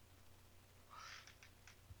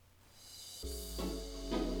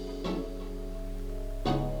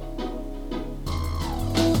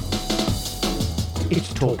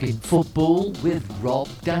It's Talking Football with Rob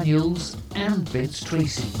Daniels and Vince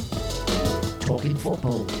Tracy. Talking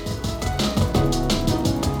Football.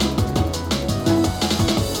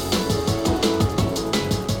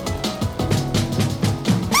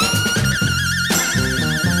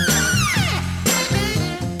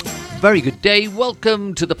 Very good day.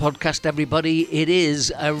 Welcome to the podcast, everybody. It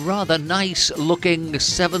is a rather nice looking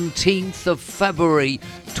 17th of February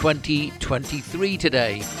 2023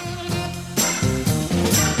 today.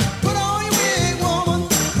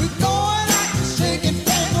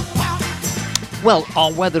 Well,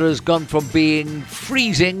 our weather has gone from being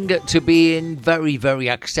freezing to being very, very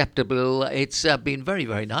acceptable. It's been very,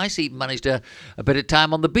 very nice. Even managed a bit of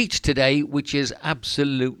time on the beach today, which is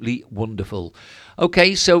absolutely wonderful.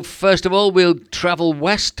 Okay, so first of all, we'll travel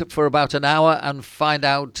west for about an hour and find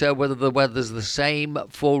out whether the weather's the same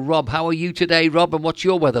for Rob. How are you today, Rob, and what's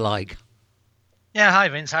your weather like? Yeah, hi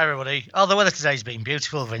Vince, hi everybody. Oh, the weather today's been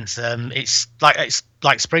beautiful, Vince. It's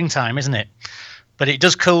like springtime, isn't it? But it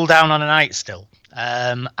does cool down on a night still.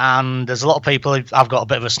 And there's a lot of people, I've got a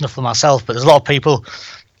bit of a snuffle myself, but there's a lot of people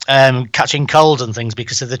catching colds and things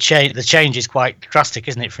because of the change. The change is quite drastic,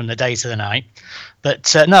 isn't it, from the day to the night?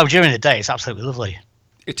 But no, during the day, it's absolutely lovely.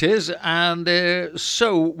 It is. And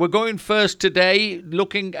so we're going first today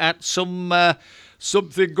looking at something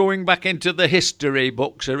going back into the history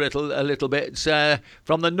books a little bit. It's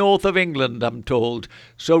from the north of England, I'm told.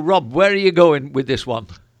 So, Rob, where are you going with this one?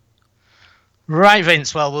 Right,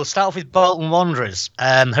 Vince. Well, we'll start off with Bolton Wanderers,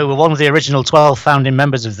 who were one of the original 12 founding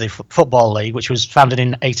members of the Football League, which was founded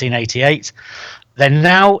in 1888. They're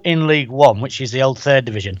now in League One, which is the old third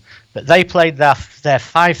division. But they played their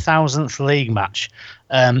 5,000th league match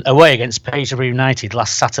away against Peterborough United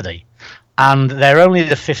last Saturday. And they're only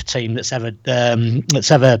the fifth team that's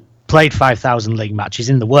ever played 5,000 league matches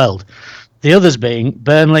in the world. The others being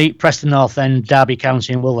Burnley, Preston North End, Derby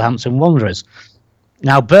County and Wolverhampton Wanderers.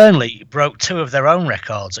 Now, Burnley broke two of their own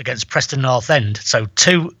records against Preston North End. So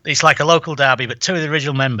it's like a local derby, but two of the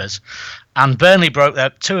original members. And Burnley broke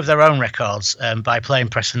two of their own records by playing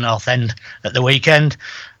Preston North End at the weekend.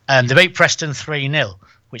 They beat Preston 3-0,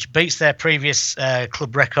 which beats their previous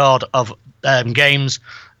club record of games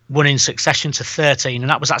won in succession to 13. And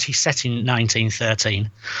that was actually set in 1913.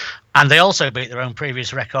 And they also beat their own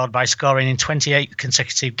previous record by scoring in 28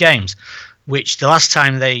 consecutive games, which the last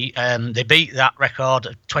time they beat that record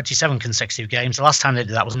of 27 consecutive games, the last time they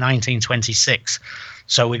did that was 1926.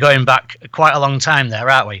 So we're going back quite a long time there,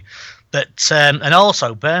 aren't we? But and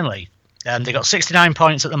also Burnley, they got 69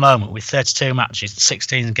 points at the moment with 32 matches,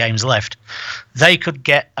 16 games left. They could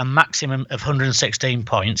get a maximum of 116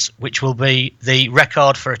 points, which will be the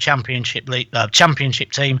record for a championship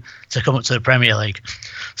team to come up to the Premier League.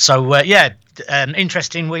 So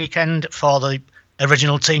interesting weekend for the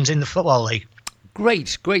original teams in the Football League.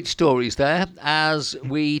 Great stories there as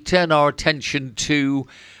we turn our attention to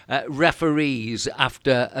referees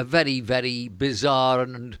after a very, very bizarre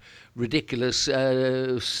and ridiculous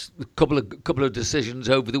couple of decisions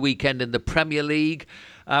over the weekend in the Premier League.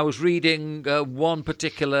 I was reading one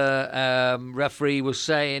particular referee was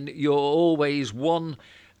saying you're always one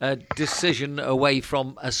decision away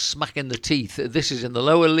from a smack in the teeth. This is in the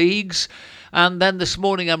lower leagues. And then this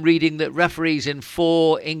morning I'm reading that referees in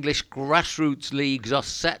 4 English grassroots leagues are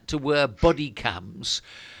set to wear body cams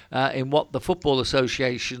in what the Football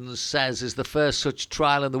Association says is the first such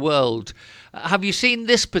trial in the world. Have you seen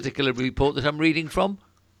this particular report that I'm reading from?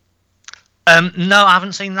 No, I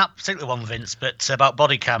haven't seen that particular one, Vince, but about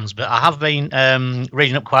body cams. But I have been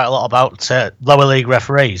reading up quite a lot about lower league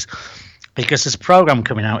referees, because there's a programme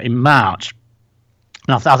coming out in March.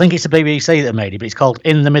 And I think it's the BBC that made it, but it's called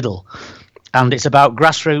In the Middle. And it's about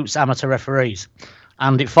grassroots amateur referees.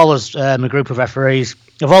 And it follows a group of referees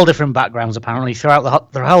of all different backgrounds, apparently,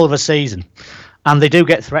 throughout the whole of a season. And they do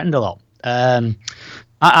get threatened a lot.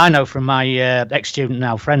 I know from my ex-student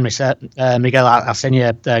now friend, Miguel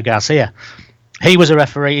Arsenio Garcia. He was a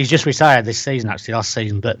referee. He's just retired this season, actually, last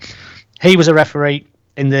season. But he was a referee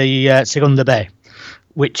in the Segunda B,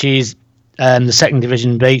 which is the second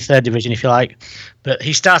division B, third division, if you like. But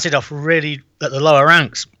he started off really at the lower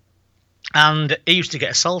ranks. And he used to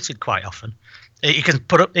get assaulted quite often. He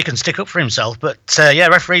can stick up for himself, but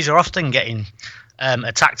referees are often getting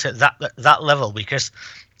attacked at that level because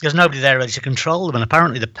there's nobody there ready to control them, and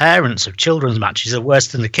apparently the parents of children's matches are worse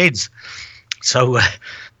than the kids. So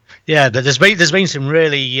there's been some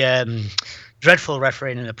really dreadful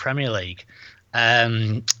refereeing in the Premier League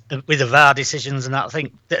with the VAR decisions and that. I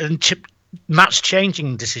think match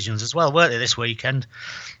changing decisions as well, weren't they, this weekend?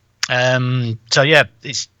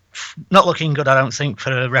 It's not looking good, I don't think,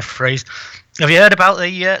 for referees. Have you heard about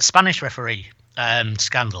the Spanish referee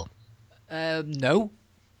scandal? No.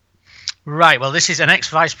 Right, well, this is an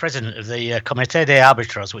ex-vice president of the Comité de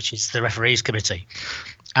Árbitros, which is the referees committee,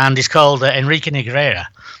 and he's called Enrique Negreira,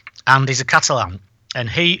 and he's a Catalan, and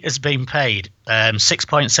he has been paid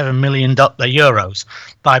 6.7 million euros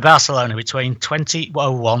by Barcelona between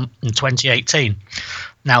 2001 and 2018.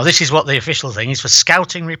 Now, this is what the official thing is for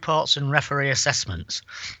scouting reports and referee assessments.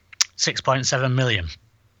 6.7 million.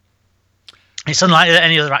 It's unlikely that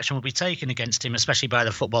any other action will be taken against him, especially by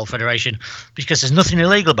the Football Federation, because there's nothing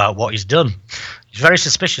illegal about what he's done. It's very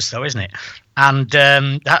suspicious, though, isn't it? And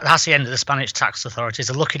that's the end of the Spanish tax authorities.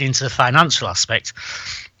 They're looking into the financial aspect,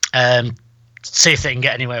 see if they can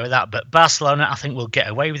get anywhere with that. But Barcelona, I think, will get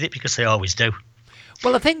away with it because they always do.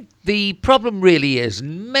 Well, I think the problem really is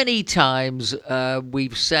many times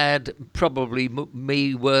we've said, probably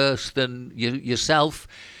me worse than yourself,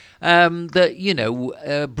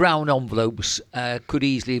 that, brown envelopes could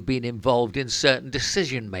easily have been involved in certain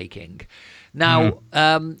decision making. Now,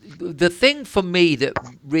 the thing for me that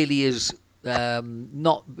really is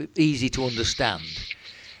not easy to understand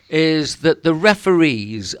is that the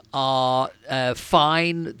referees are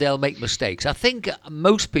fine, they'll make mistakes. I think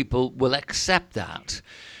most people will accept that.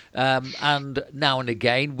 And now and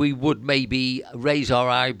again, we would maybe raise our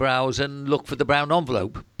eyebrows and look for the brown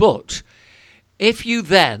envelope. But if you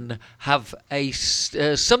then have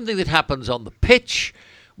something that happens on the pitch,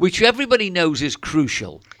 which everybody knows is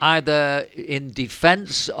crucial, either in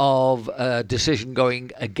defence of a decision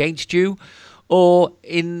going against you or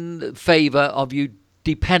in favour of you,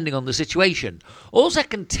 depending on the situation. All I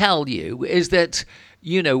can tell you is that,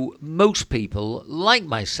 most people, like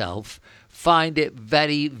myself, find it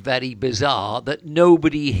very, very bizarre that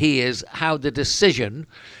nobody hears how the decision,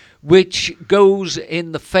 which goes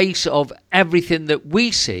in the face of everything that we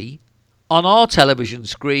see on our television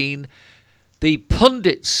screen, the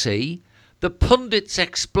pundits see, the pundits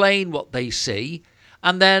explain what they see,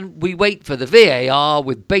 and then we wait for the VAR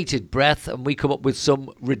with bated breath and we come up with some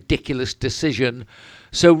ridiculous decision.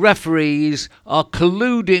 So referees are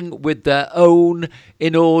colluding with their own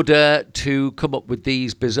in order to come up with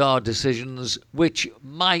these bizarre decisions, which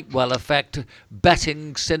might well affect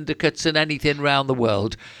betting syndicates and anything around the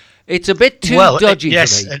world. It's a bit too dodgy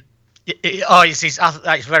for me.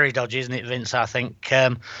 It's very dodgy, isn't it, Vince? I think.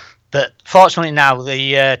 But fortunately now,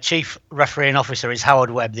 the chief refereeing officer is Howard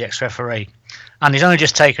Webb, the ex-referee. And he's only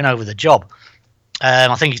just taken over the job.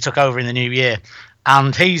 I think he took over in the new year.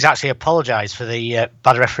 And he's actually apologised for the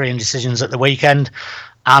bad refereeing decisions at the weekend.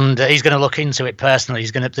 And he's going to look into it personally.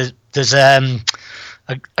 There's a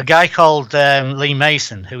guy called Lee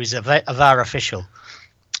Mason, who is a VAR official.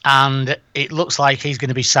 And it looks like he's going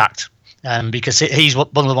to be sacked because he's one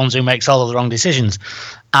of the ones who makes all of the wrong decisions.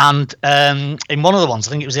 And in one of the ones,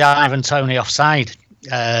 I think it was the Ivan Toney offside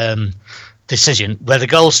decision, where the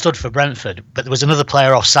goal stood for Brentford, but there was another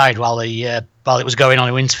player offside while it was going on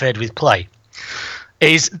who interfered with play.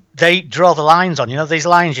 Is they draw the lines on, these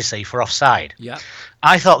lines you see for offside. Yeah.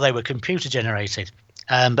 I thought they were computer generated,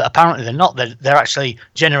 but apparently they're not. They're actually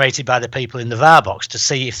generated by the people in the VAR box to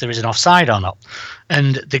see if there is an offside or not.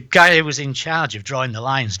 And the guy who was in charge of drawing the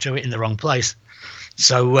lines drew it in the wrong place.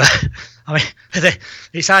 So,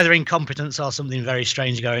 it's either incompetence or something very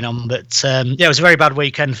strange going on. But it was a very bad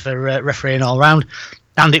weekend for refereeing all round,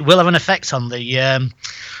 and it will have an effect on the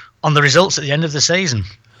results at the end of the season.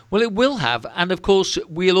 Well, it will have, and of course,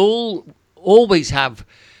 we'll always have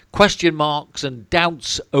question marks and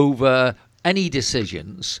doubts over any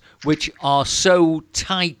decisions which are so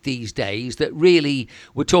tight these days that really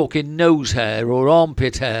we're talking nose hair or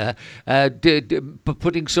armpit hair,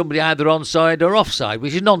 putting somebody either onside or offside,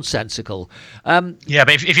 which is nonsensical. But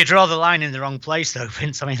if you draw the line in the wrong place, though,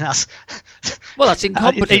 Vince, that's that's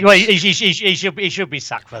incompetence. He should be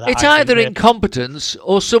sacked for that. It's either incompetence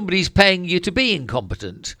or somebody's paying you to be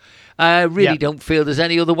incompetent. I really don't feel there's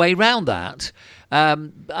any other way around that.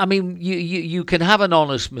 You can have an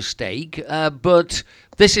honest mistake, but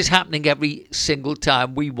this is happening every single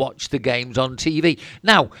time we watch the games on TV.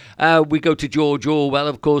 Now, we go to George Orwell,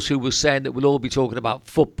 of course, who was saying that we'll all be talking about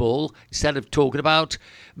football instead of talking about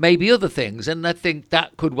maybe other things. And I think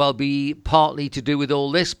that could well be partly to do with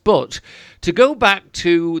all this. But to go back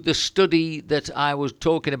to the study that I was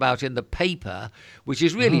talking about in the paper, which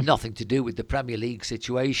is really nothing to do with the Premier League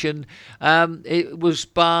situation, it was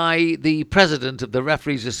by the president of the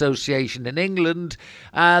Referees Association in England.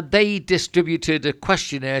 They distributed a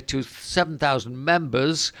questionnaire to 7,000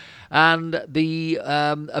 members, and the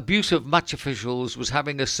abuse of match officials was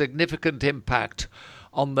having a significant impact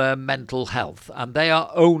on their mental health. And they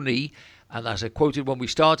are only, and as I quoted when we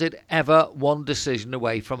started, ever one decision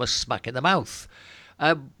away from a smack in the mouth.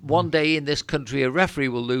 One day in this country, a referee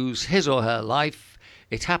will lose his or her life.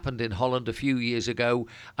 It happened in Holland a few years ago,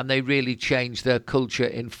 and they really changed their culture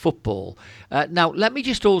in football. Now, let me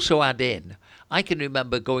just also add in, I can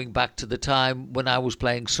remember going back to the time when I was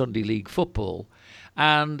playing Sunday League football,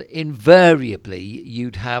 and invariably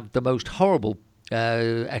you'd have the most horrible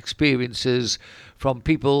experiences from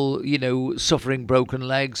people, suffering broken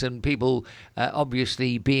legs, and people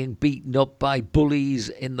obviously being beaten up by bullies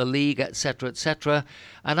in the league, etc., etc.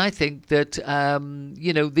 And I think that,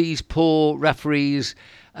 these poor referees,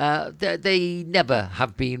 they never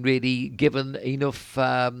have been really given enough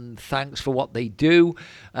thanks for what they do.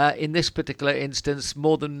 In this particular instance,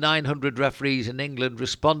 more than 900 referees in England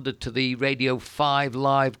responded to the Radio 5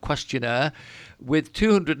 live questionnaire, with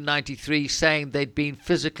 293 saying they'd been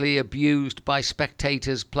physically abused by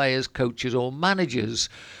spectators, players, coaches or managers.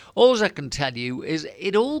 All I can tell you is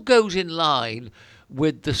it all goes in line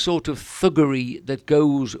with the sort of thuggery that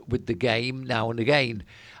goes with the game now and again.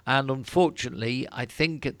 And unfortunately, I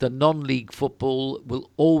think the non-league football will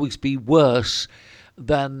always be worse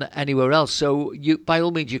than anywhere else. So by all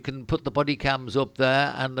means, you can put the body cams up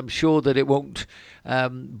there, and I'm sure that it won't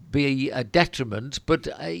be a detriment, but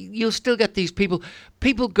you'll still get these people.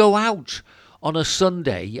 People go out on a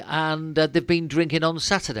Sunday and they've been drinking on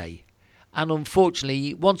Saturday. And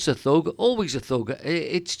unfortunately, once a thug, always a thug.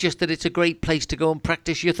 It's just that it's a great place to go and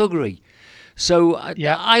practice your thuggery. So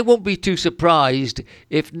I won't be too surprised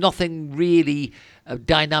if nothing really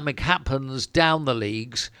dynamic happens down the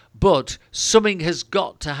leagues, but something has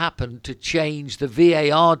got to happen to change the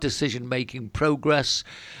VAR decision-making progress,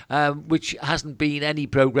 which hasn't been any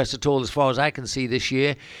progress at all as far as I can see this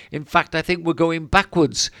year. In fact, I think we're going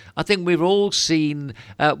backwards. I think we've all seen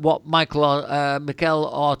what Mikel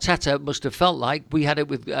Arteta must have felt like. We had it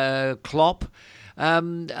with Klopp.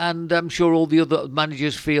 And I'm sure all the other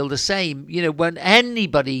managers feel the same. When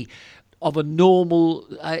anybody of a normal,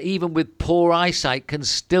 even with poor eyesight, can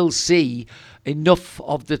still see enough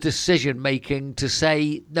of the decision making to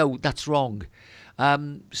say, no, that's wrong.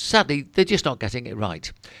 Sadly, they're just not getting it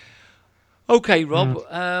right. Okay, Rob.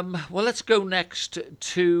 Well, let's go next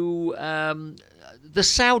to the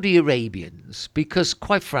Saudi Arabians, because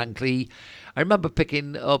quite frankly, I remember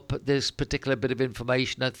picking up this particular bit of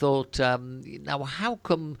information. I thought, now how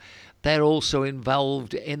come they're also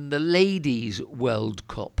involved in the Ladies World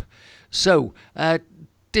Cup? So,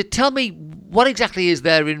 tell me, what exactly is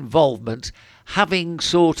their involvement, having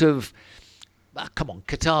sort of... come on,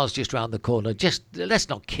 Qatar's just round the corner. Just let's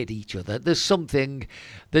not kid each other. There's something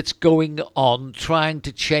that's going on, trying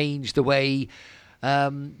to change the way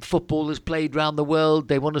football is played around the world.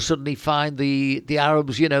 They want to suddenly find the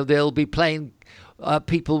Arabs. They'll be playing.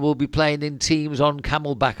 People will be playing in teams on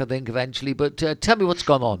Camelback, I think, eventually. But tell me what's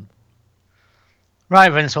gone on. Right,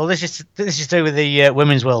 Vince. Well, this is to do with the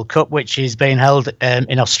Women's World Cup, which is being held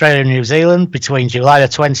in Australia and New Zealand between July the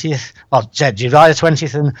 20th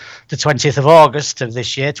and the 20th of August of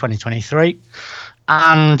this year, 2023.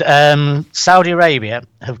 And Saudi Arabia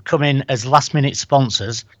have come in as last-minute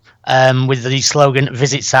sponsors with the slogan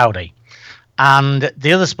 "Visit Saudi." And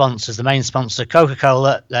the other sponsors, the main sponsor,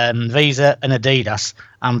 Coca-Cola, Visa and Adidas,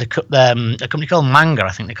 and a company called Manga,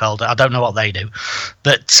 I think they're called. I don't know what they do.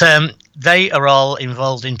 But they are all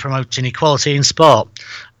involved in promoting equality in sport.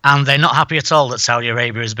 And they're not happy at all that Saudi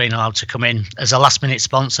Arabia has been allowed to come in as a last-minute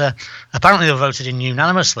sponsor. Apparently they were voted in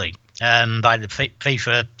unanimously by the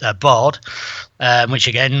FIFA board, which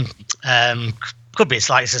again could be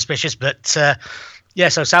slightly suspicious, but...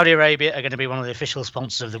 so Saudi Arabia are going to be one of the official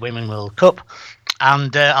sponsors of the Women's World Cup,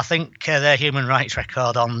 and I think their human rights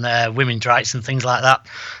record on women's rights and things like that,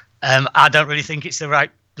 I don't really think it's the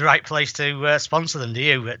right place to sponsor them, do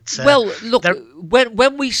you? But, well, look,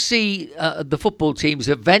 when we see the football teams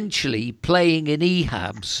eventually playing in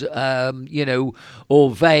EHABs,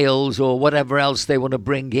 or Vales or whatever else they want to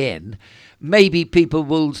bring in, maybe people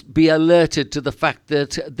will be alerted to the fact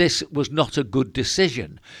that this was not a good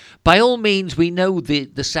decision. By all means, we know the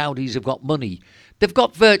Saudis have got money. They've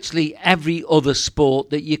got virtually every other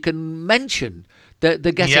sport that you can mention. They're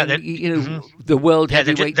getting, the world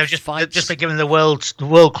heavyweight fights. They've just been given the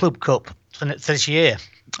World Club Cup for this year,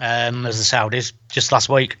 as the Saudis, just last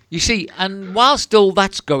week. You see, and whilst all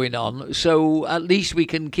that's going on, so at least we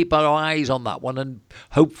can keep our eyes on that one, and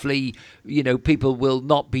hopefully, people will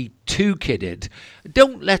not be too kidded.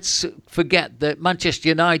 Let's forget that Manchester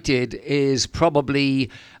United is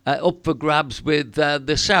probably up for grabs with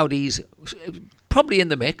the Saudis, probably in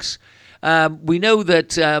the mix. We know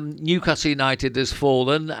that Newcastle United has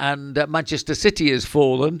fallen and Manchester City has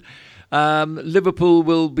fallen. Liverpool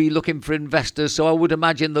will be looking for investors, so I would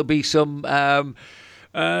imagine there'll be some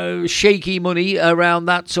shaky money around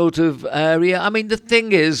that sort of area. I mean, the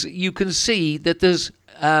thing is, you can see that there's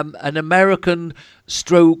an American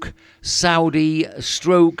stroke, Saudi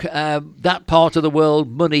stroke, that part of the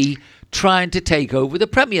world money trying to take over the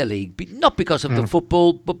Premier League. Not because of the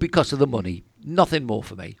football, but because of the money. Nothing more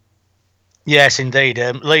for me. Yes, indeed.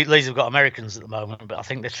 Leeds have got Americans at the moment, but I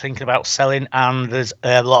think they're thinking about selling, and there's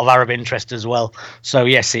a lot of Arab interest as well. So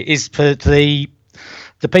yes, it is for the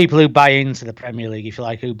people who buy into the Premier League, if you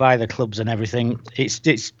like, who buy the clubs and everything.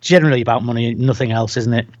 It's generally about money, nothing else,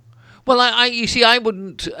 isn't it? Well, you see, I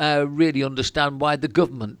wouldn't really understand why the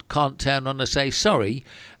government can't turn on and say, sorry,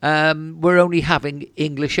 we're only having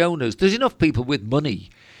English owners. There's enough people with money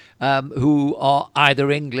who are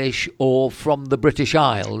either English or from the British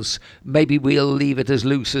Isles. Maybe we'll leave it as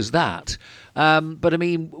loose as that. But, I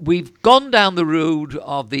mean, we've gone down the road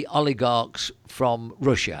of the oligarchs from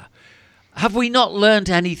Russia. Have we not learnt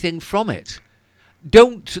anything from it?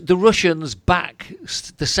 Don't the Russians back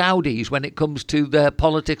the Saudis when it comes to their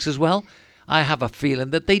politics as well? I have a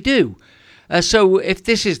feeling that they do. So if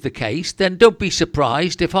this is the case, then don't be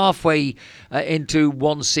surprised if halfway into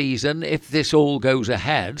one season, if this all goes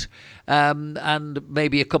ahead, and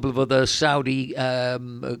maybe a couple of other Saudi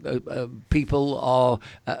people are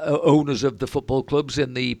owners of the football clubs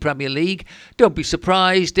in the Premier League, don't be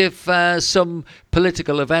surprised if some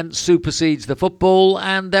political event supersedes the football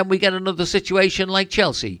and then we get another situation like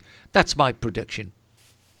Chelsea. That's my prediction.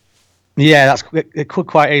 Yeah, it could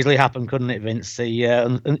quite easily happen, couldn't it, Vince?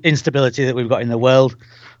 The instability that we've got in the world,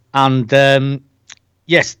 and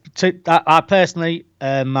yes, I personally,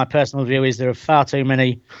 my personal view is there are far too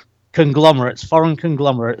many conglomerates, foreign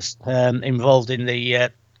conglomerates, involved in the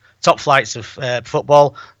top flights of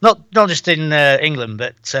football. Not just in England,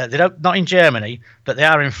 but they don't, not in Germany, but they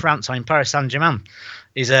are in France. I mean, Paris Saint-Germain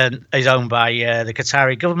is owned by the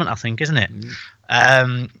Qatari government, I think, isn't it?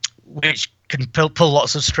 Which can pull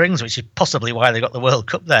lots of strings, which is possibly why they got the World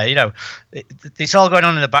Cup there. You know, it's all going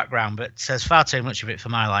on in the background, but there's far too much of it for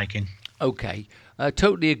my liking. Okay,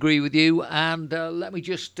 totally agree with you. And let me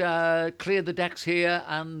just clear the decks here,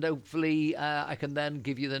 and hopefully I can then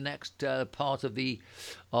give you the next part of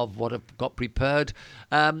what I've got prepared.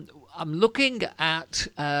 I'm looking at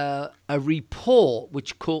a report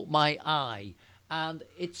which caught my eye, and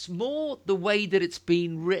it's more the way that it's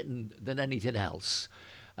been written than anything else.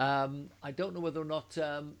 I don't know whether or not.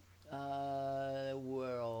 Where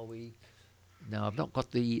are we? No, I've not got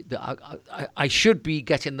I should be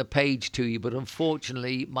getting the page to you, but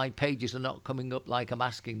unfortunately, my pages are not coming up like I'm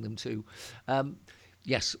asking them to.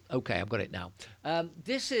 Yes, okay, I've got it now.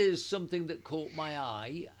 This is something that caught my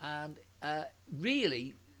eye, and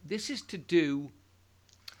really, this is to do.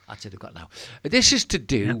 That's it, I've got it now. This is to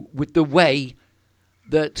do with the way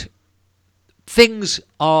that things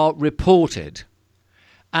are reported.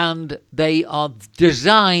 And they are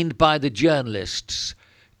designed by the journalists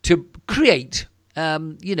to create,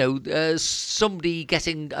 somebody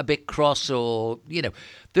getting a bit cross, or,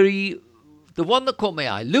 the one that caught my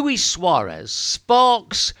eye, Luis Suarez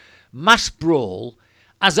sparks mass brawl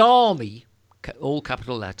as Army, all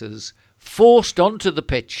capital letters, forced onto the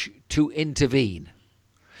pitch to intervene.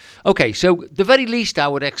 Okay, so the very least I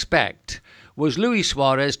would expect was Luis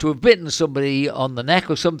Suarez to have bitten somebody on the neck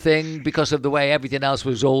or something because of the way everything else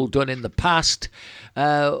was all done in the past,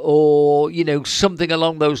 or, something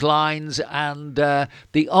along those lines. And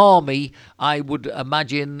the Army, I would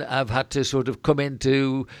imagine, have had to sort of come in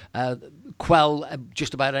to quell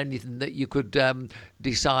just about anything that you could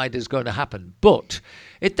decide is going to happen. But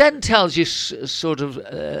it then tells you sort of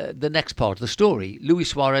the next part of the story. Luis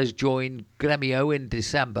Suarez joined Gremio in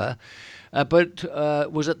December, but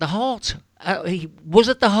was at the heart. He was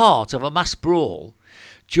at the heart of a mass brawl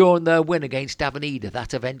during their win against Avenida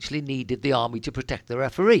that eventually needed the Army to protect the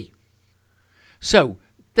referee. So,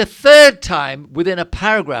 the third time within a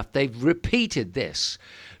paragraph they've repeated this.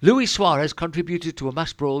 Luis Suarez contributed to a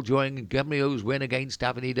mass brawl during Gremio's win against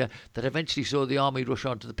Avenida that eventually saw the Army rush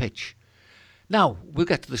onto the pitch. Now, we'll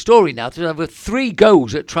get to the story now. There were 3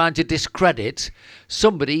 goes at trying to discredit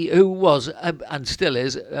somebody who was, and still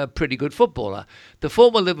is, a pretty good footballer. The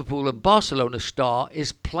former Liverpool and Barcelona star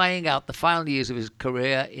is playing out the final years of his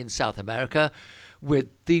career in South America with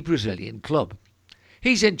the Brazilian club.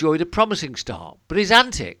 He's enjoyed a promising start, but his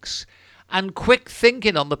antics and quick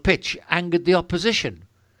thinking on the pitch angered the opposition,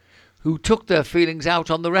 who took their feelings out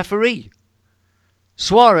on the referee.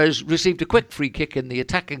 Suarez received a quick free kick in the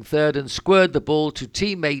attacking third and squared the ball to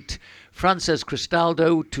teammate Frances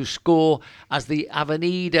Cristaldo to score as the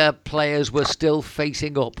Avenida players were still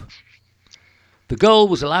facing up. The goal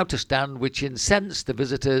was allowed to stand, which incensed the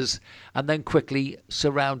visitors and then quickly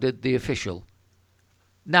surrounded the official.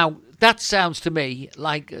 Now, that sounds to me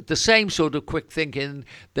like the same sort of quick thinking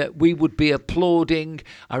that we would be applauding.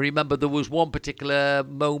 I remember there was one particular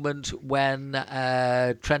moment when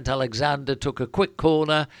Trent Alexander took a quick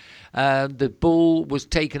corner, the ball was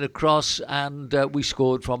taken across, and we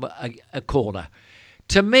scored from a corner.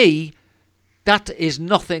 To me, that is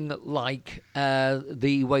nothing like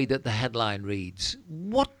the way that the headline reads.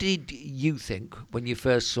 What did you think when you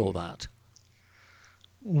first saw that?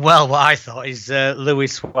 Well, what I thought is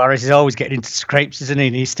Luis Suarez is always getting into scrapes, isn't he?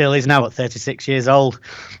 And he still is now at 36 years old.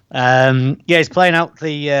 He's playing out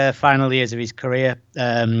the final years of his career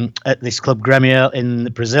at this club Grêmio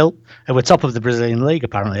in Brazil, who were top of the Brazilian league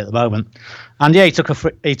apparently at the moment. And he took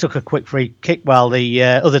a quick free kick while the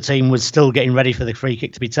other team was still getting ready for the free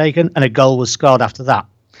kick to be taken, and a goal was scored after that.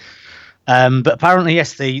 But apparently,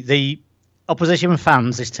 yes, the opposition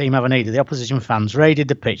fans, this team Avenida, the opposition fans raided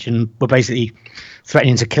the pitch and were basically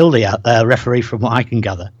threatening to kill the referee, from what I can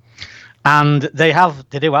gather. And they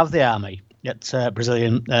do have the army at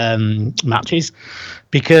Brazilian matches,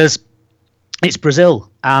 because it's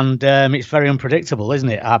Brazil, and it's very unpredictable, isn't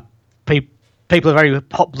it? People are very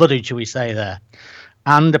hot-blooded, shall we say, there.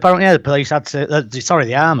 And apparently, the police had to,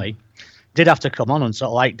 the army did have to come on and sort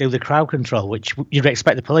of like do the crowd control, which you'd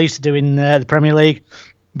expect the police to do in the Premier League,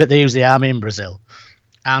 but they use the army in Brazil.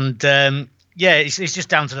 And it's just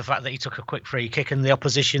down to the fact that he took a quick free kick and the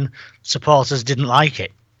opposition supporters didn't like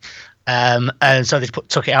it. And so they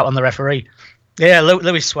took it out on the referee. Yeah,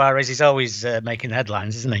 Luis Suarez is always making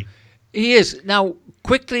headlines, isn't he? He is. Now,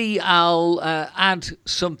 quickly, I'll add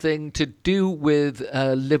something to do with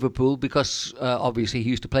Liverpool, because obviously he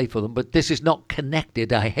used to play for them, but this is not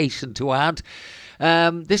connected, I hasten to add.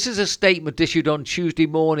 This is a statement issued on Tuesday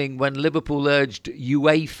morning when Liverpool urged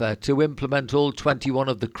UEFA to implement all 21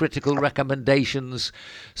 of the critical recommendations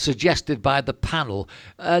suggested by the panel.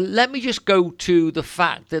 Let me just go to the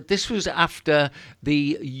fact that this was after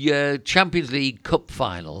the Champions League Cup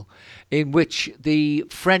final, in which the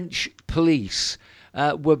French police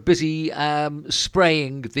were busy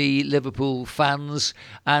spraying the Liverpool fans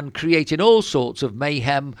and creating all sorts of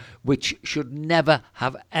mayhem, which should never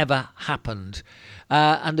have ever happened.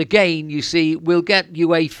 And again, you see, we'll get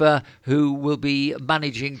UEFA, who will be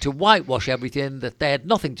managing to whitewash everything, that they had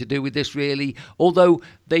nothing to do with this really, although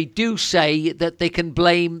they do say that they can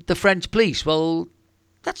blame the French police. Well,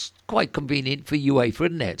 that's quite convenient for UEFA,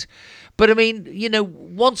 isn't it? But I mean,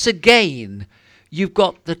 once again, you've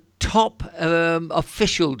got the top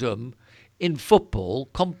officialdom in football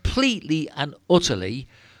completely and utterly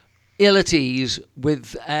ill at ease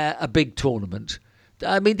with a big tournament.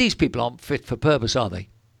 I mean, these people aren't fit for purpose, are they?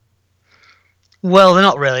 Well, they're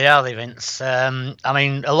not really, are they, Vince? I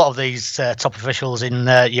mean, a lot of these top officials in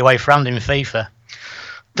UEFA and in FIFA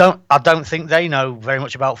I don't think they know very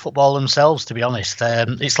much about football themselves, to be honest.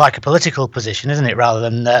 It's like a political position, isn't it, rather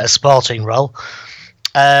than a sporting role.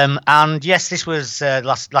 And yes, this was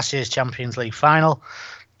last year's Champions League final,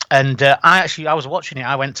 and I was watching it.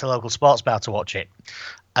 I went to a local sports bar to watch it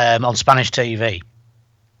on Spanish TV,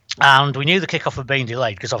 and we knew the kickoff had been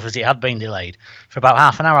delayed, because obviously it had been delayed for about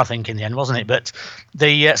half an hour, I think, in the end, wasn't it? But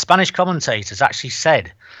the Spanish commentators actually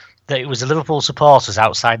said that it was the Liverpool supporters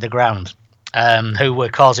outside the ground who were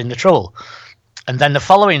causing the trouble. And then the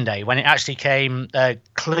following day, when it actually came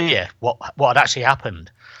clear what had actually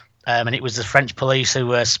happened, and it was the French police who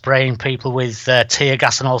were spraying people with tear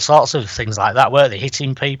gas and all sorts of things like that, weren't they?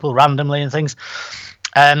 Hitting people randomly and things.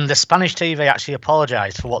 The Spanish TV actually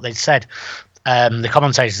apologised for what they'd said. The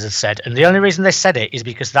commentators had said, and the only reason they said it is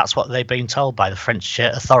because that's what they'd been told by the French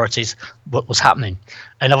authorities what was happening.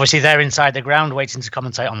 And obviously they're inside the ground waiting to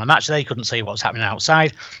commentate on the match. They couldn't see what was happening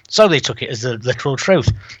outside, so they took it as the literal truth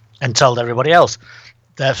and told everybody else.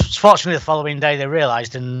 Fortunately, the following day they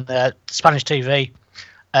realised, and Spanish TV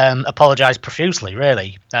apologised profusely,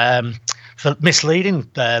 really, for misleading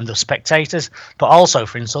the spectators, but also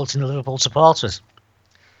for insulting the Liverpool supporters.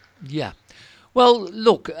 Yeah. Well,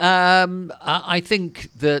 look, I think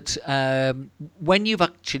that when you've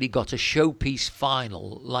actually got a showpiece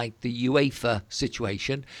final like the UEFA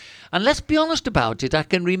situation, and let's be honest about it, I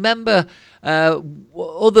can remember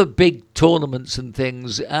other big tournaments and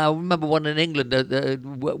things. I remember one in England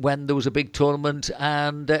when there was a big tournament,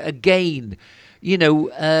 and again,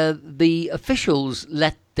 the officials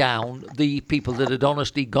let down the people that had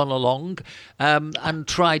honestly gone along and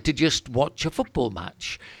tried to just watch a football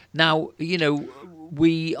match. Now,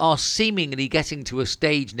 we are seemingly getting to a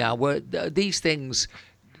stage now where these things,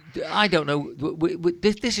 I don't know,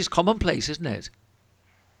 this is commonplace, isn't it?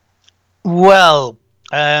 Well,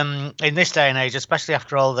 in this day and age, especially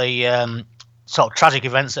after all the sort of tragic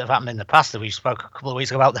events that have happened in the past, that we spoke a couple of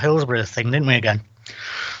weeks ago about the Hillsborough thing, didn't we, again?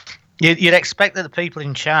 you'd expect that the people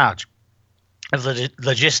in charge of the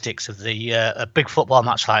logistics of a big football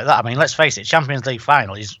match like that. I mean, let's face it, Champions League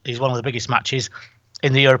final is one of the biggest matches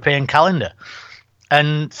in the European calendar,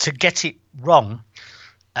 and to get it wrong,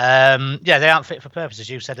 they aren't fit for purpose, as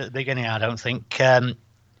you said at the beginning. I don't think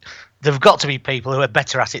there've got to be people who are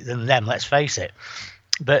better at it than them. Let's face it.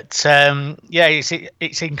 But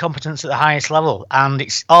it's incompetence at the highest level, and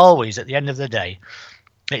it's always at the end of the day.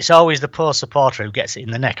 It's always the poor supporter who gets it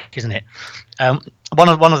in the neck, isn't it? One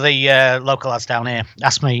of the local lads down here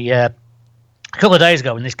asked me a couple of days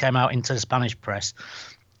ago when this came out into the Spanish press,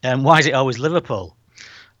 why is it always Liverpool?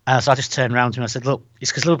 So I just turned around to him and I said, look,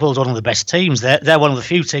 it's because Liverpool's one of the best teams. They're one of the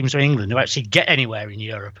few teams in England who actually get anywhere in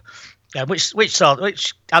Europe, which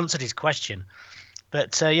answered his question.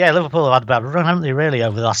 But Liverpool have had a bad run, haven't they, really,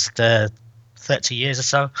 over the last 30 years or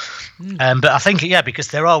so? But I think, because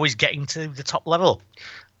they're always getting to the top level.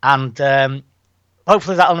 And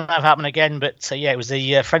hopefully that'll never happen again. But it was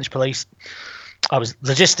the French police. I was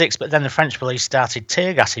logistics, but then the French police started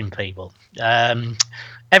tear gassing people.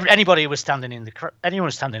 Anybody who was anyone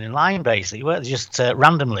was standing in line, basically, weren't they, just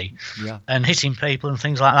randomly, and hitting people and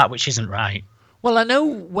things like that, which isn't right. Well, I know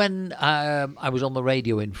when I was on the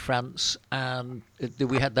radio in France and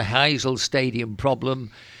we had the Heysel Stadium problem,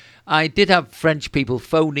 I did have French people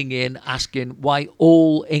phoning in asking why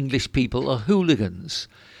all English people are hooligans.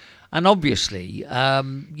 And obviously,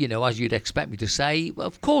 as you'd expect me to say,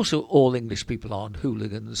 of course all English people aren't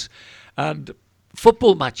hooligans. And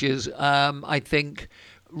football matches, I think,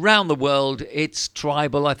 round the world, it's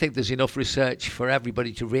tribal. I think there's enough research for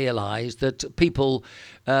everybody to realise that people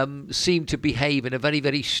seem to behave in a very,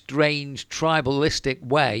 very strange, tribalistic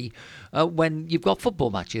way when you've got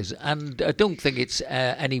football matches. And I don't think it's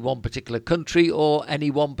any one particular country or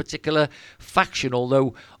any one particular faction,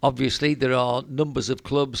 although obviously there are numbers of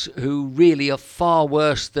clubs who really are far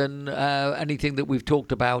worse than anything that we've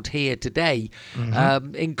talked about here today,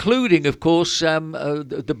 including, of course,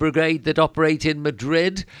 the brigade that operate in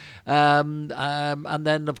Madrid. And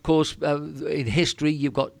then, of course, in history,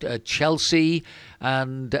 you've got Chelsea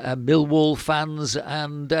and Millwall fans.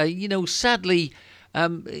 And, sadly,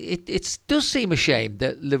 it does seem a shame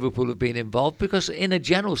that Liverpool have been involved because, in a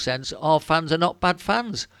general sense, our fans are not bad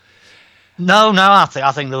fans. No, I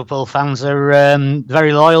think Liverpool fans are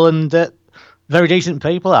very loyal and very decent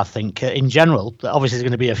people, I think, in general. Obviously, there's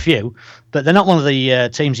going to be a few, but they're not one of the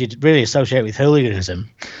teams you'd really associate with hooliganism,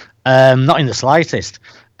 not in the slightest.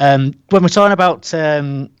 When we're talking about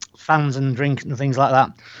fans and drink and things like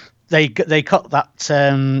that, they cut that.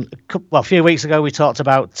 A few weeks ago, we talked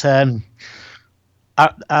about Aaron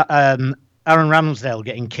Ramsdale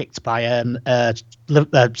getting kicked by a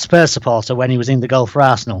Spurs supporter when he was in the goal for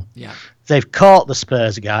Arsenal. Yeah, they've caught the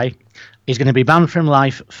Spurs guy. He's going to be banned from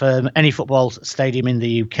life from any football stadium in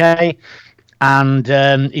the UK,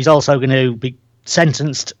 and he's also going to be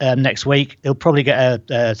sentenced next week. He'll probably get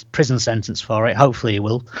a prison sentence for it. Hopefully he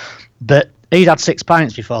will. But he'd had 6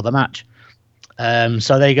 pints before the match.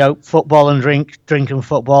 So there you go. Football and drink and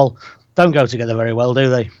football don't go together very well, do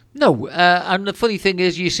they? No. And the funny thing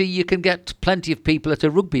is, you can get plenty of people at a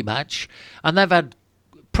rugby match and they've had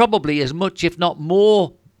probably as much, if not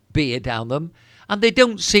more, beer down them, and they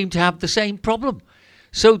don't seem to have the same problem.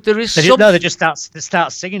 So there is they just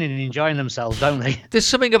start singing and enjoying themselves, don't they? There's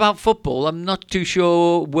something about football. I'm not too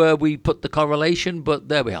sure where we put the correlation, but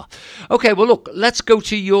there we are. Okay, well, look, let's go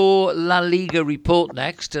to your La Liga report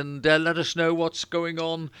next and let us know what's going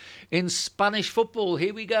on in Spanish football.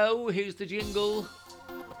 Here we go. Here's the jingle.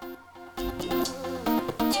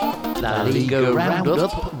 La Liga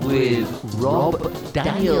Roundup with Rob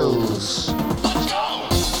Daniels.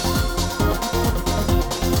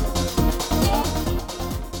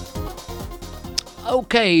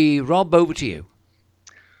 Okay, Rob, over to you.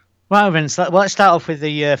 Well, Vince, let's start off with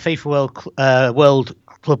the FIFA World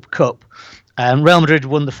Club Cup. Real Madrid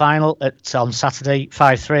won the final on Saturday,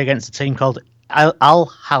 5-3 against a team called Al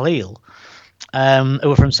Hilal, who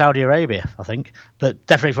were from Saudi Arabia, I think, but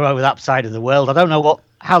definitely from over that side of the world. I don't know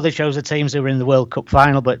how they chose the teams who were in the World Cup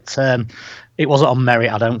final, but it wasn't on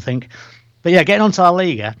merit, I don't think. But yeah, getting on to La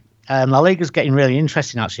Liga. La Liga's getting really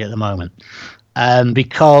interesting, actually, at the moment,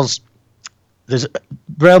 because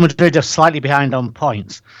Real Madrid are slightly behind on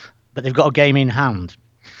points, but they've got a game in hand.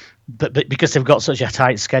 But because they've got such a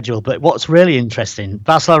tight schedule. But what's really interesting,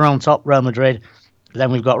 Barcelona on top, Real Madrid. Then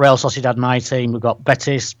we've got Real Sociedad, my team. We've got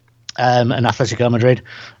Betis and Atletico Madrid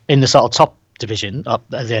in the sort of top division up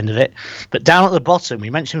at the end of it. But down at the bottom, we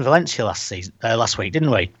mentioned Valencia last week,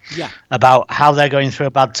 didn't we? Yeah. About how they're going through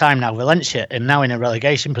a bad time now. Valencia are now in a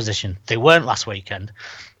relegation position. They weren't last weekend.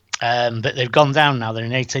 But they've gone down now. They're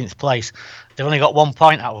in 18th place. They've only got 1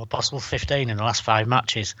 point out of a possible 15 in the last 5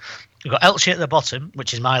 matches. We've got Elche at the bottom,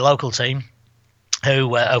 which is my local team,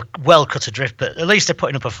 who are well cut adrift, but at least they're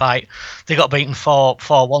putting up a fight. They got beaten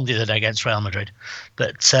 4-1 the other day against Real Madrid.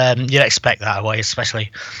 But you'd expect that away,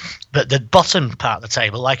 especially. But the bottom part of the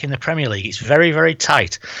table, like in the Premier League, it's very, very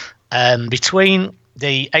tight. Between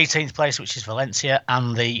the 18th place, which is Valencia,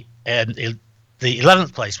 and the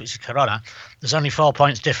 11th place, which is Corona, there's only 4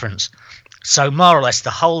 points difference. So more or less the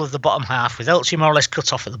whole of the bottom half, with Elche more or less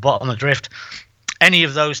cut off at the bottom adrift, any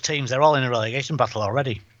of those teams, they're all in a relegation battle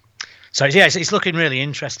already. So it's looking really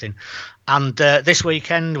interesting. And this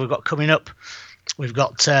weekend we've got coming up, we've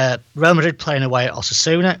got Real Madrid playing away at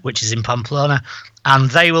Osasuna, which is in Pamplona, and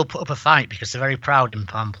they will put up a fight because they're very proud in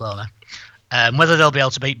Pamplona. Whether they'll be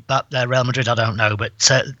able to beat Real Madrid, I don't know, but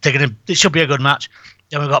it should be a good match.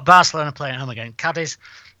 Then we've got Barcelona playing at home against Cadiz,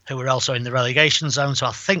 who are also in the relegation zone, so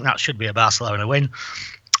I think that should be a Barcelona win.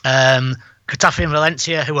 Getafe and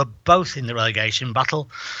Valencia, who are both in the relegation battle,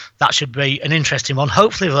 that should be an interesting one.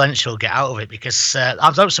 Hopefully Valencia will get out of it, because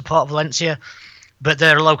I don't support Valencia, but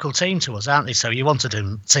they're a local team to us, aren't they? So you want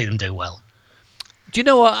to see them do well. Do you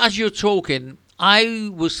know what, as you're talking, I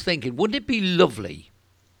was thinking, wouldn't it be lovely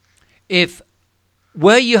if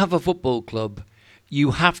where you have a football club,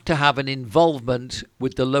 you have to have an involvement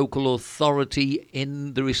with the local authority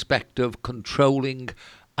in the respect of controlling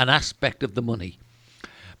an aspect of the money?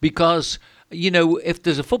 Because, if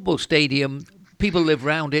there's a football stadium, people live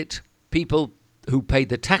around it, people who pay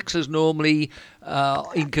the taxes normally,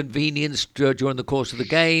 inconvenienced during the course of the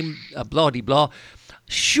game, blah-de-blah.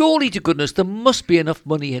 Surely to goodness, there must be enough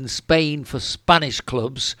money in Spain for Spanish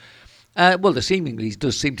clubs. Well, there seemingly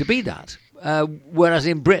does seem to be that. Whereas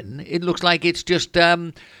in Britain, it looks like it's just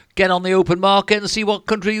get on the open market and see what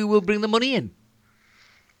country will bring the money in.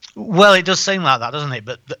 Well, it does seem like that, doesn't it?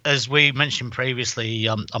 But as we mentioned previously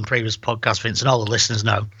on previous podcasts, Vince, and all the listeners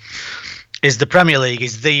know, is the Premier League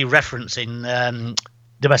is the reference in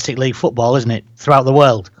domestic league football, isn't it, throughout the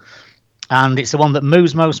world? And it's the one that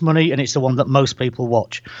moves most money, and it's the one that most people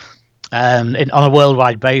watch on a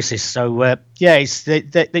worldwide basis. So,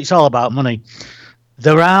 it's all about money.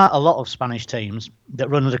 There are a lot of Spanish teams that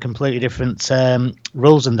run under completely different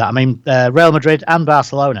rules than that. I mean, Real Madrid and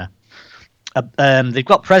Barcelona, they've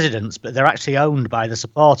got presidents, but they're actually owned by the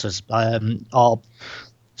supporters, or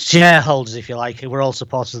shareholders, if you like, who are all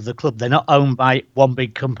supporters of the club. They're not owned by one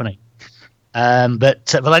big company. But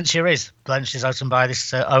Valencia is. Valencia's owned by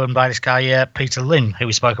this guy, Peter Lim, who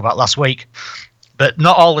we spoke about last week. But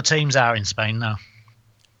not all the teams are in Spain, no.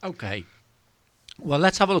 Okay. Well,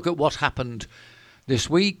 let's have a look at what happened this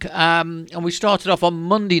week. And we started off on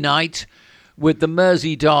Monday night with the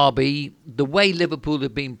Mersey derby. The way Liverpool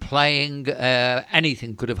have been playing,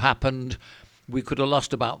 anything could have happened. We could have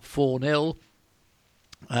lost about 4-0.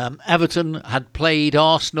 Everton had played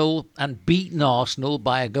Arsenal and beaten Arsenal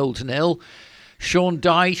by 1-0. Sean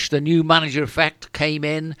Dyche, the new manager effect, came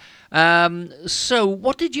in. So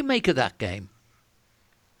what did you make of that game?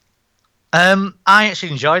 I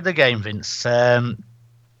actually enjoyed the game, Vince.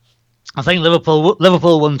 I think Liverpool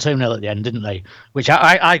won 2-0 at the end, didn't they? Which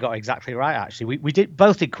I got exactly right, actually. We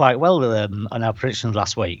both did quite well on our predictions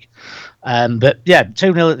last week. But yeah,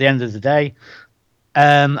 2-0 at the end of the day.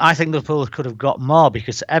 I think Liverpool could have got more,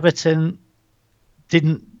 because Everton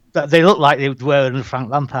didn't. They looked like they were under Frank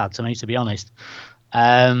Lampard to me, to be honest.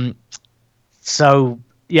 So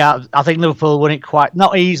yeah, I think Liverpool won it quite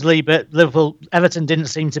not easily, but Everton didn't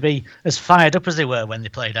seem to be as fired up as they were when they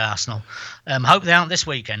played Arsenal. Hope they aren't this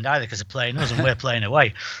weekend either, because they're playing us and we're playing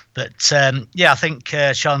away. But I think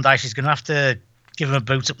Sean Dyche is going to have to give him a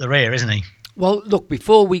boot up the rear, isn't he? Well, look,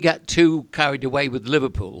 before we get too carried away with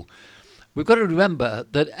Liverpool, we've got to remember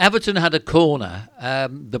that Everton had a corner.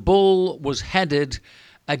 The ball was headed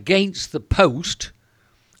against the post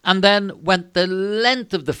and then went the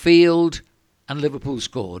length of the field, and Liverpool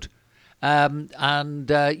scored.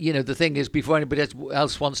 The thing is, before anybody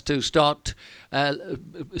else wants to start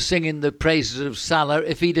singing the praises of Salah,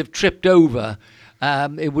 if he'd have tripped over,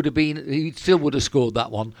 he still would have scored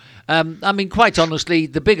that one. Quite honestly,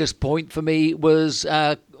 the biggest point for me was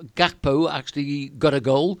Gakpo actually got a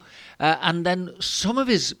goal. And then some of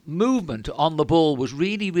his movement on the ball was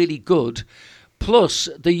really, really good. Plus,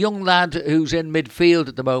 the young lad who's in midfield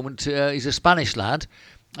at the moment, he's a Spanish lad.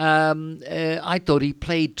 I thought he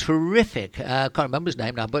played terrific. I can't remember his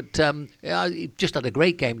name now, but he just had a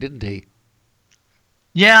great game, didn't he?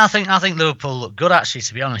 Yeah, I think Liverpool looked good, actually,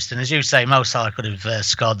 to be honest. And as you say, Mo Salah could have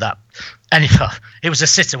scored that. Anyhow, it was a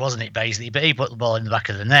sitter, wasn't it, basically? But he put the ball in the back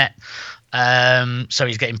of the net. So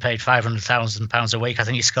he's getting paid £500,000 a week. I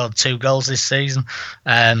think he scored 2 goals this season.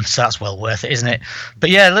 So that's well worth it, isn't it? But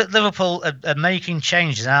yeah, Liverpool are making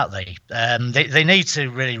changes, aren't they? They need to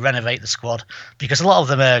really renovate the squad because a lot of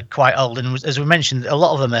them are quite old. And as we mentioned, a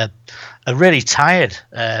lot of them are really tired.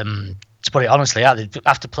 To put it honestly,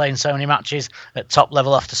 after playing so many matches at top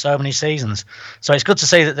level after so many seasons. So it's good to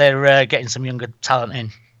see that they're getting some younger talent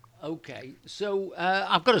in. Okay, so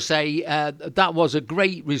I've got to say that was a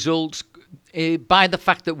great result by the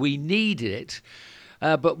fact that we needed it.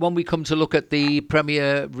 But when we come to look at the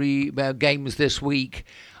Premier games this week,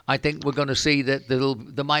 I think we're going to see that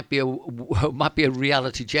there might be a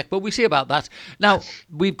reality check. But we see about that. Now,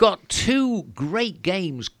 we've got 2 great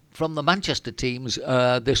games from the Manchester teams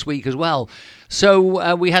this week as well.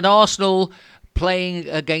 So we had Arsenal playing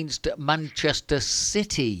against Manchester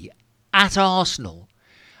City at Arsenal.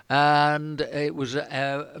 And it was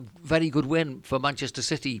a very good win for Manchester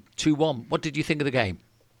City, 2-1. What did you think of the game?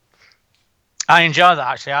 I enjoyed that,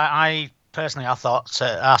 actually. I personally, I thought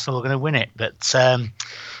Arsenal were going to win it, but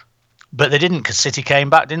they didn't because City came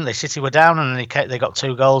back, didn't they? City were down and they got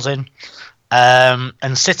 2 goals in.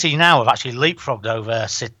 And City now have actually leapfrogged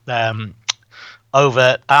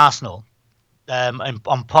over Arsenal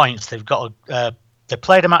on points. They've got they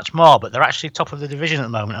played a match more, but they're actually top of the division at the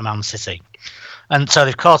moment, Man City. And so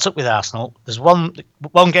they've caught up with Arsenal. There's one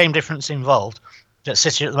game difference involved. That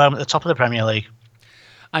City at the moment at the top of the Premier League.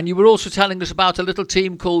 And you were also telling us about a little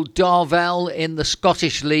team called Darvel in the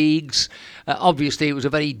Scottish leagues. Obviously, it was a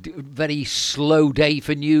very, very slow day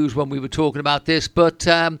for news when we were talking about this, but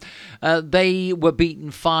they were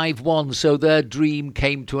beaten 5-1, so their dream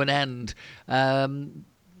came to an end.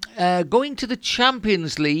 Going to the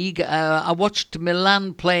Champions League, I watched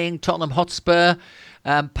Milan playing Tottenham Hotspur.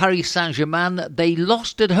 Paris Saint-Germain, they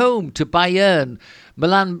lost at home to Bayern.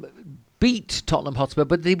 Milan beat Tottenham Hotspur,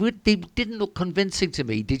 but they didn't look convincing to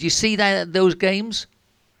me. Did you see those games?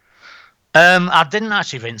 I didn't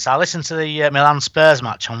actually, Vince. I listened to the Milan Spurs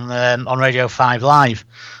match on Radio 5 Live,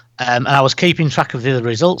 and I was keeping track of the other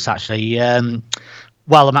results actually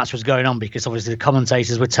while the match was going on because obviously the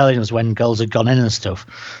commentators were telling us when goals had gone in and stuff.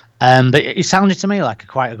 But it sounded to me like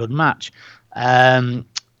quite a good match.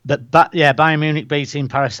 But Bayern Munich beating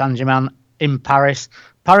Paris Saint-Germain in Paris.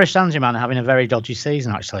 Paris Saint-Germain are having a very dodgy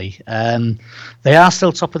season, actually. They are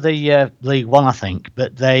still top of the League One, I think,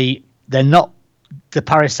 but they're not the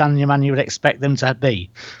Paris Saint-Germain you would expect them to be.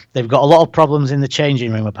 They've got a lot of problems in the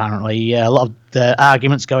changing room, apparently. A lot of the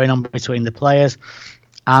arguments going on between the players,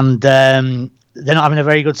 and they're not having a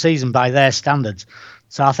very good season by their standards.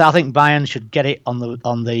 So I think Bayern should get it on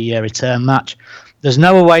the return match. There's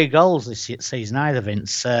no away goals this season either,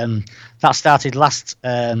 Vince. That started last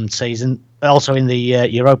season, also in the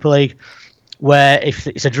Europa League, where if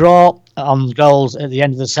it's a draw on goals at the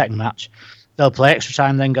end of the second match, they'll play extra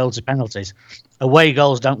time, then go to penalties. Away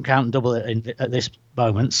goals don't count double at this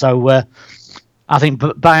moment. So I think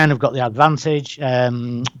Bayern have got the advantage.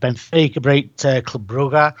 Benfica beat Club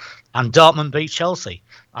Brugge, and Dortmund beat Chelsea.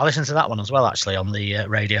 I listened to that one as well, actually, on the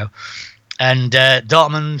radio. And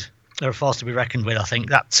Dortmund are a force to be reckoned with, I think.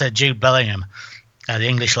 That's Jude Bellingham, the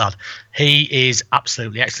English lad. He is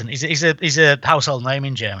absolutely excellent. He's a household name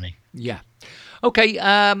in Germany. Yeah. Okay,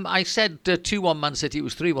 I said 2-1 Man City. It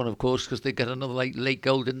was 3-1, of course, because they got another late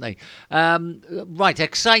goal, didn't they? Right,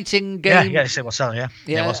 exciting game. Yeah, it was. Yeah,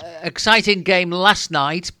 it was. Exciting game last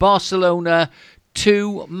night. Barcelona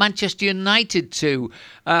 2, Manchester United 2.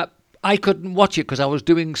 I couldn't watch it because I was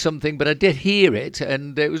doing something, but I did hear it,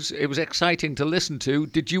 and it was exciting to listen to.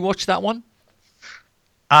 Did you watch that one?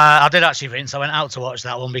 I did actually, Vince. I went out to watch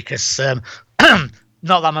that one because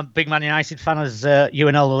not that I'm a big Man United fan, as you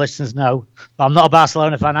and all the listeners know. I'm not a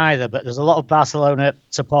Barcelona fan either, but there's a lot of Barcelona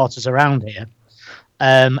supporters around here.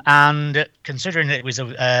 And considering that it was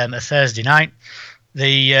a Thursday night,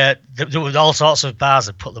 there were all sorts of bars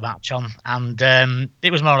that put the match on, and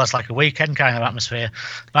it was more or less like a weekend kind of atmosphere.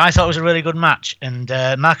 But I thought it was a really good match, and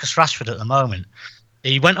Marcus Rashford at the moment,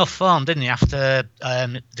 he went off form, didn't he, after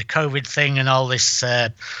the COVID thing and all this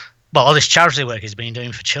all this charity work he's been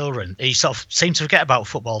doing for children. He sort of seemed to forget about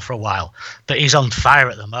football for a while, but he's on fire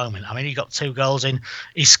at the moment. I mean, he got 2 goals in.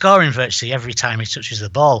 He's scoring virtually every time he touches the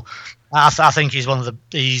ball. I think he's one of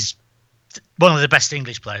the best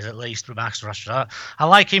English players, at least, Marcus Rashford. I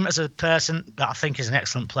like him as a person, but I think he's an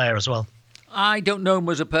excellent player as well. I don't know him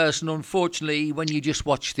as a person. Unfortunately, when you just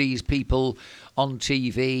watch these people on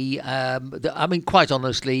TV, I mean, quite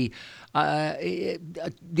honestly,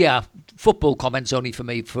 yeah, football comments only for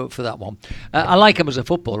me for that one. I like him as a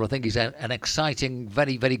footballer. I think he's an exciting,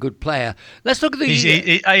 very, very good player. Let's look at the...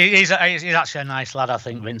 He's actually a nice lad, I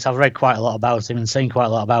think, Vince. I've read quite a lot about him and seen quite a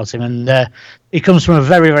lot about him. And he comes from a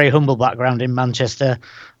very, very humble background in Manchester.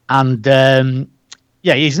 And...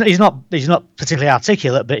 yeah, he's not particularly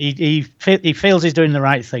articulate, but he feels he's doing the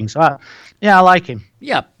right thing. So, I like him.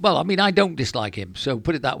 Yeah, well, I mean, I don't dislike him, so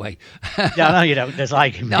put it that way. Yeah, I know you don't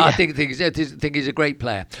dislike him. No, yeah. I think he's a great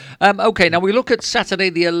player. Okay, now we look at Saturday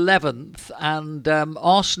the 11th, and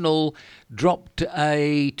Arsenal dropped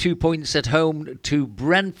 2 points at home to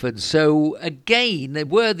Brentford. So, again,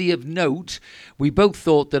 worthy of note, we both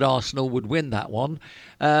thought that Arsenal would win that one.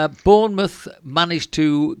 Bournemouth managed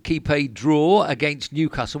to keep a draw against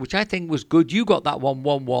Newcastle, which I think was good. You got that one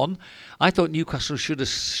 1-1. I thought Newcastle should have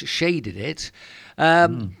shaded it.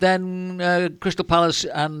 Then Crystal Palace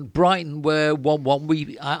and Brighton were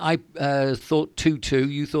 1-1. I thought 2-2.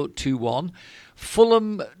 You thought 2-1.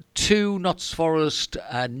 Fulham 2, Notts Forest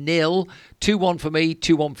 0. 2-1 for me,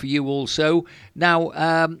 2-1 for you also. Now,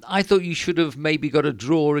 I thought you should have maybe got a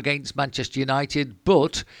draw against Manchester United,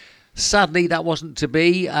 but... sadly, that wasn't to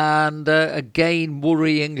be, and again,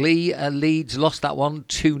 worryingly, Leeds lost that one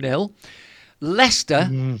 2-0.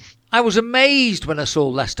 Leicester, I was amazed when I saw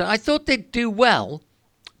Leicester. I thought they'd do well,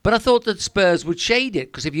 but I thought that Spurs would shade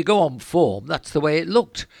it, because if you go on form, that's the way it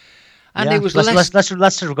looked. And yeah, it was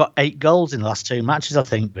Leicester have got 8 goals in the last 2 matches, I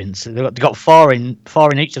think, Vince. They got four in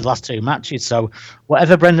each of the last 2 matches, so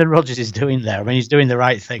whatever Brendan Rodgers is doing there, I mean, he's doing the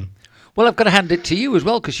right thing. Well, I've got to hand it to you as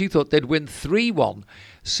well, because you thought they'd win 3-1.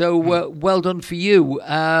 So well done for you.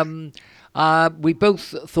 We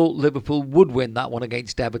both thought Liverpool would win that one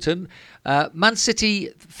against Everton. Man City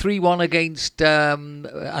 3-1 against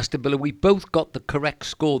Aston Villa. We both got the correct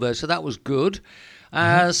score there, so that was good.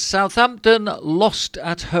 Southampton lost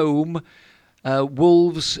at home.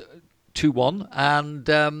 Wolves 2-1,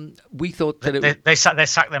 and we thought that they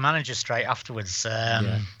sacked their manager straight afterwards.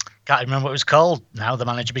 Can't remember what it was called now, the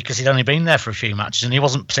manager, because he'd only been there for a few matches and he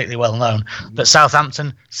wasn't particularly well known. But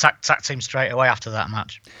Southampton sacked him straight away after that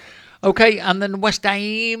match. Okay, and then West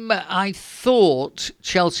Ham, I thought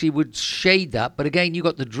Chelsea would shade that, but again, you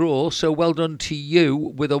got the draw, so well done to you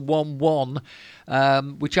with a 1-1,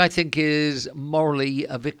 which I think is morally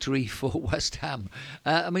a victory for West Ham.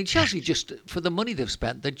 I mean, Chelsea, just for the money they've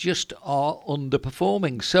spent, they just are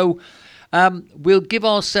underperforming. So we'll give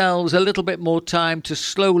ourselves a little bit more time to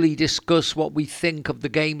slowly discuss what we think of the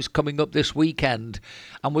games coming up this weekend.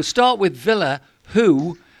 And we'll start with Villa,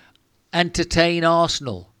 who entertain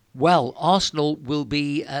Arsenal. Well, Arsenal will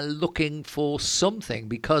be looking for something,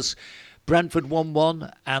 because Brentford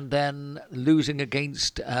 1-1 and then losing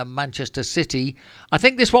against Manchester City. I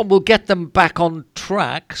think this one will get them back on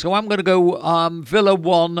track. So I'm going to go Villa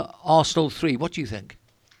 1, Arsenal 3. What do you think?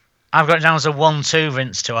 I've got it down as a 1-2,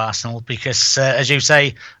 Vince, to Arsenal, because, as you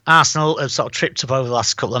say, Arsenal have sort of tripped up over the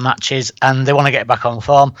last couple of matches and they want to get back on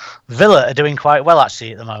form. Villa are doing quite well,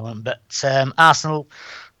 actually, at the moment, but Arsenal...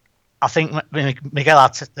 I think Mikel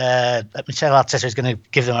Arteta is going to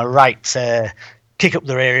give them a right kick up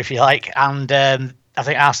the rear, if you like, and I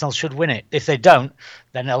think Arsenal should win it. If they don't,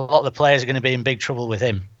 then a lot of the players are going to be in big trouble with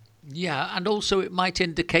him. Yeah, and also it might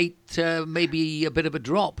indicate maybe a bit of a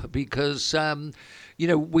drop, because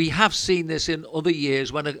we have seen this in other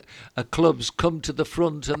years when a club's come to the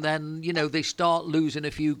front and then they start losing a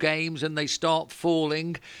few games and they start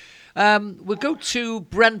falling. We'll go to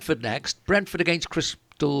Brentford next. Brentford against Crystal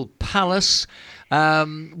Palace.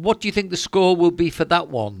 What do you think the score will be for that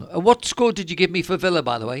one? What score did you give me for Villa,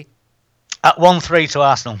 by the way? At 1-3 to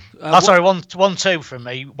Arsenal. 1-2 from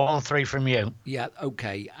me, 1-3 from you. Yeah,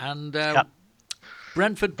 okay. And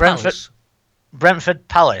Brentford Palace. Brentford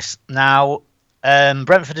Palace. Now,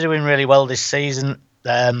 Brentford are doing really well this season.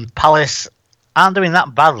 Palace aren't doing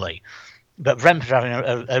that badly, but Brentford are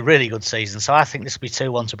having a really good season. So I think this will be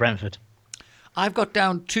 2-1 to Brentford. I've got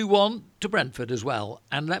down 2-1 to Brentford as well.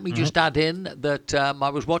 And let me just add in that I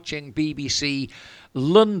was watching BBC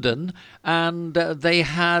London, and they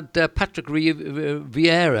had Patrick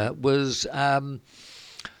Vieira was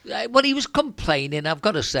Well, he was complaining, I've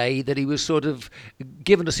got to say, that he was sort of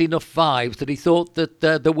giving us enough vibes that he thought that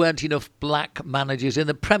there weren't enough black managers in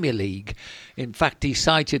the Premier League. In fact, he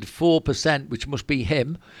cited 4%, which must be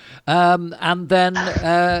him. And then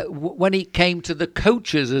when it came to the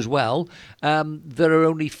coaches as well, there are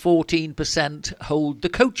only 14% hold the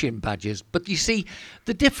coaching badges. But you see,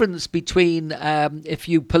 the difference between if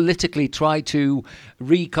you politically try to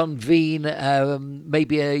reconvene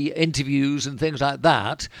maybe interviews and things like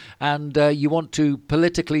that, and you want to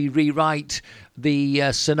politically rewrite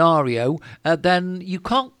the scenario, then you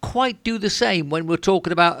can't quite do the same when we're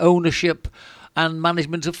talking about ownership and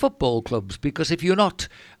management of football clubs, because if you're not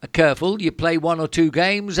careful, you play 1 or 2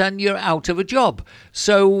 games and you're out of a job.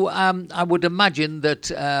 So I would imagine that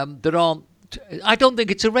there aren't. I don't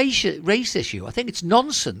think it's a race issue. I think it's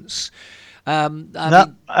nonsense. I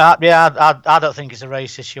don't think it's a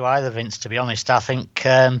race issue either, Vince, to be honest. I think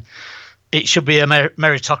it should be a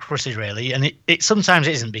meritocracy, really, and it sometimes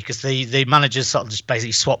isn't, because the managers sort of just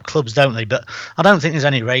basically swap clubs, don't they? But I don't think there's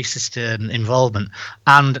any racist involvement.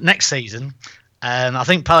 And next season, I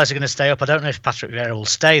think Palace are going to stay up. I don't know if Patrick Vieira will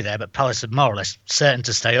stay there, but Palace are more or less certain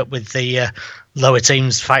to stay up, with the lower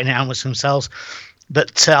teams fighting it out with themselves.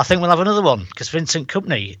 But I think we'll have another one, because Vincent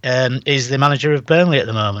Kompany is the manager of Burnley at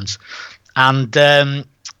the moment. And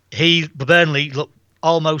Burnley look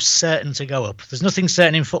almost certain to go up. There's nothing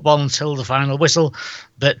certain in football until the final whistle.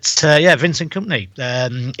 But Vincent Kompany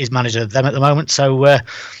is manager of them at the moment. So at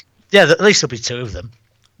least there'll be 2 of them.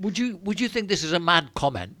 Would you think this is a mad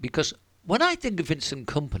comment? Because when I think of Vincent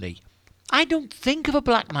Kompany, I don't think of a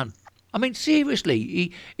black man. I mean,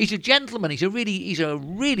 seriously, he's a gentleman. He's a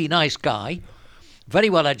really nice guy, very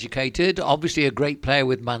well educated. Obviously, a great player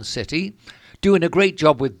with Man City. Doing a great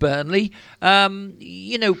job with Burnley. Patrick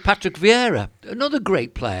Vieira, another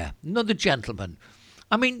great player, another gentleman.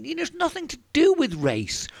 I mean, there's nothing to do with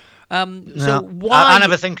race. So why? I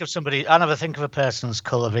never think of a person's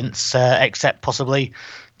colour, Vince, except possibly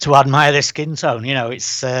to admire their skin tone.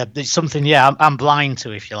 It's something. Yeah, I'm blind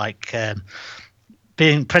to, if you like,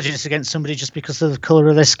 being prejudiced against somebody just because of the colour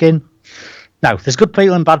of their skin. No, there's good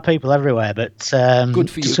people and bad people everywhere, but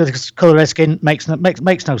good for you. Just because the colour of their skin makes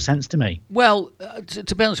no sense to me. Well,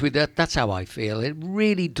 to be honest with you, that's how I feel. It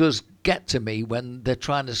really does get to me when they're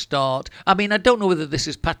trying to start. I mean, I don't know whether this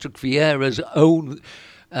is Patrick Vieira's own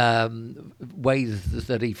way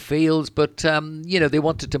that he feels, but they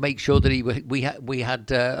wanted to make sure that we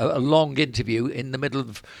had a long interview in the middle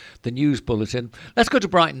of the news bulletin. Let's go to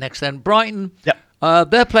Brighton next then. Brighton, yep.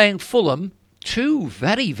 They're playing Fulham. 2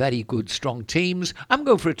 very, very good, strong teams. I'm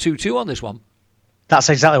going for a 2-2 on this one. That's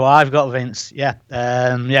exactly what I've got, Vince. Yeah,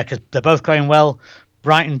 because they're both going well.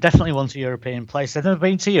 Brighton definitely want a European place. They've never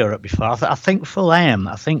been to Europe before. I think Fulham,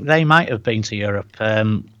 they might have been to Europe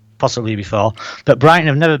possibly before. But Brighton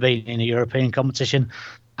have never been in a European competition.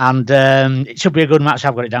 And it should be a good match.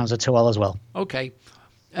 I've got it down as a 2-2 as well. Okay.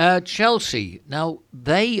 Chelsea. Now,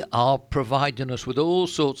 they are providing us with all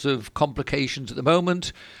sorts of complications at the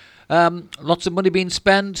moment. Lots of money being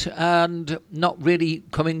spent and not really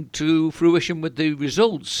coming to fruition with the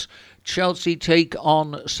results. Chelsea take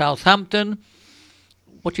on Southampton.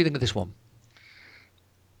 What do you think of this one?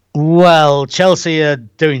 Well, Chelsea are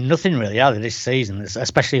doing nothing really, are they, this season,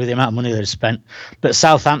 especially with the amount of money they've spent. But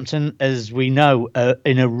Southampton, as we know, are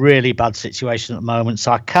in a really bad situation at the moment,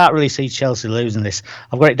 so I can't really see Chelsea losing this.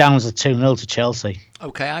 I've got it down as a 2-0 to Chelsea.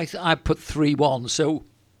 Okay, I put 3-1, so...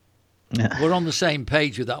 Yeah. We're on the same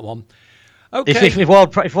page with that one. Okay.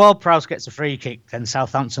 If Ward-Prowse gets a free kick, then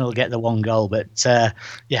Southampton will get the 1 goal. But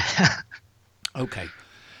yeah. Okay.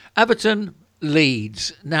 Everton,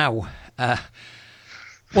 Leeds. Now,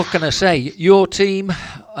 what can I say? Your team,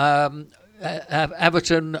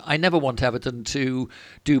 Everton. I never want Everton to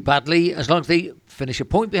do badly. As long as they finish a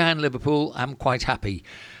point behind Liverpool, I'm quite happy.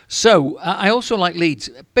 So I also like Leeds.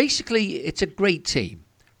 Basically, it's a great team.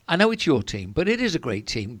 I know it's your team, but it is a great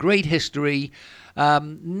team. Great history.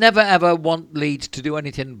 Never ever want Leeds to do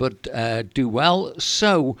anything but do well.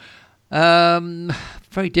 So,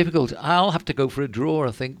 very difficult. I'll have to go for a draw,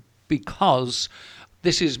 I think, because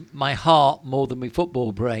this is my heart more than my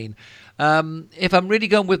football brain. If I'm really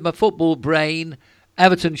going with my football brain,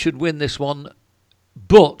 Everton should win this one.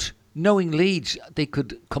 But knowing Leeds, they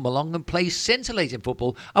could come along and play scintillating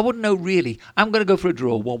football. I wouldn't know really. I'm going to go for a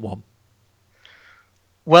draw, 1-1.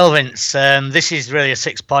 Well, Vince, this is really a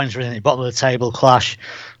 6-pointer, isn't it? Bottom of the table clash.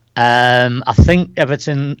 I think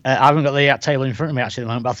Everton, I haven't got the table in front of me actually at the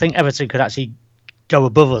moment, but I think Everton could actually go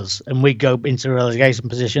above us and we go into a relegation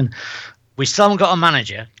position. We still haven't got a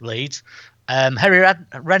manager, Leeds, Harry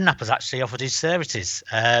Redknapp has actually offered his services.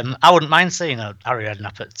 I wouldn't mind seeing Harry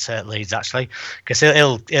Redknapp at Leeds, actually, because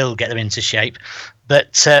he'll get them into shape.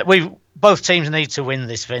 But both teams need to win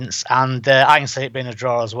this, Vince, and I can see it being a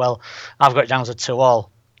draw as well. I've got it down as a 2-2.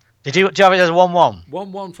 Do you have it as a 1-1?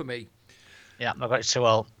 1-1 for me. Yeah, I've got it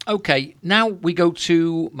 2-2. Okay, now we go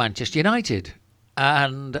to Manchester United.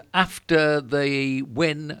 And after the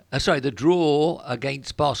the draw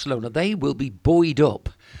against Barcelona, they will be buoyed up.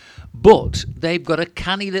 But they've got a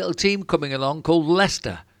canny little team coming along called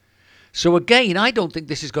Leicester. So again, I don't think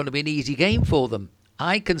this is going to be an easy game for them.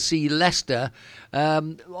 I can see Leicester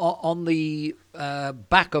on the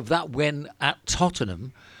back of that win at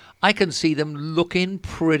Tottenham. I can see them looking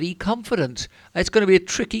pretty confident. It's going to be a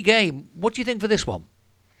tricky game. What do you think for this one?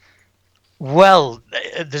 Well,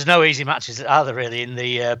 there's no easy matches, are there, really, in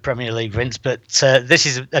the Premier League, Vince? But this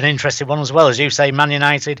is an interesting one as well. As you say, Man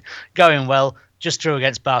United going well, just drew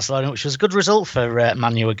against Barcelona, which was a good result for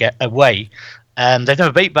Man U away. They've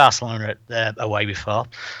never beat Barcelona away before.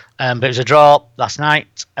 But it was a draw last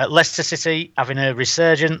night. Leicester City having a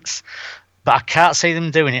resurgence, but I can't see them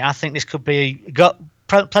doing it. I think this could be got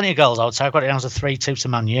plenty of goals, I would say. I've got it down as a 3-2 to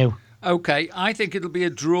Man U. Okay, I think it'll be a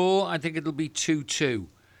draw. I think it'll be 2-2.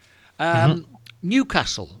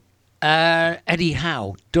 Newcastle, Eddie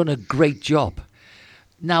Howe, done a great job.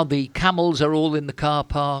 Now the camels are all in the car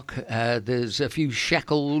park. There's a few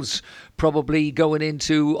shekels probably going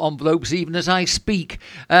into envelopes even as I speak.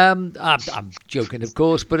 I'm joking, of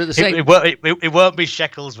course, but at the same... It won't be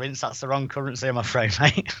shekels, Vince. That's the wrong currency, I'm afraid,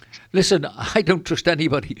 mate. Listen, I don't trust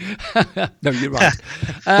anybody. No, you're right.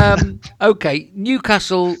 Okay,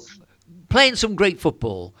 Newcastle playing some great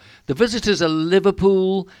football. The visitors are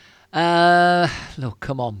Liverpool. Look,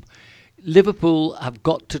 come on. Liverpool have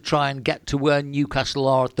got to try and get to where Newcastle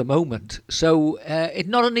are at the moment. So it's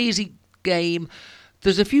not an easy game.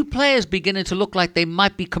 There's a few players beginning to look like they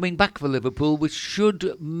might be coming back for Liverpool, which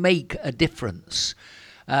should make a difference.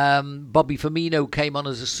 Bobby Firmino came on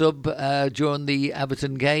as a sub during the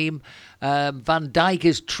Everton game. Van Dijk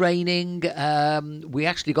is training. We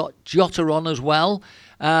actually got Jota on as well.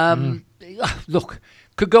 Look,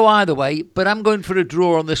 could go either way, but I'm going for a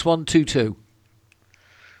draw on this one, 2-2.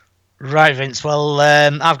 Right, Vince. Well,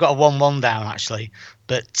 I've got a 1-1 down, actually.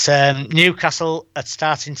 But Newcastle are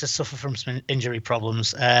starting to suffer from some injury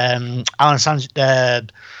problems. Alan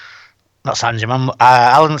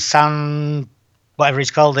whatever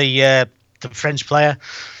he's called, the French player.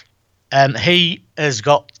 He has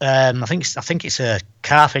got, I think it's a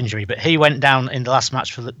calf injury, but he went down in the last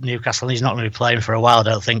match for Newcastle, and he's not going to be playing for a while, I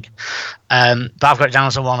don't think. But I've got it down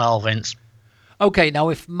as a 1-1, Vince. Okay, now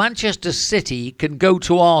if Manchester City can go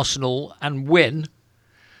to Arsenal and win,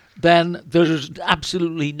 then there's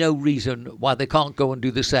absolutely no reason why they can't go and do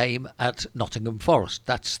the same at Nottingham Forest.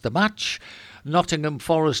 That's the match. Nottingham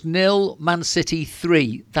Forest 0, Man City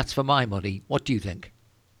 3. That's for my money. What do you think?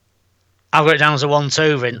 I've got it down as a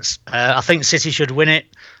 1-2, Vince. I think City should win it.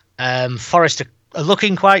 Forest are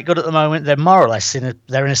looking quite good at the moment. They're more or less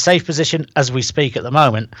they're in a safe position as we speak at the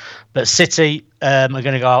moment. But City are going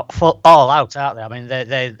to go all out, aren't they? I mean,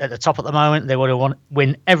 they're at the top at the moment. They want to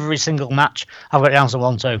win every single match. I've got it down as a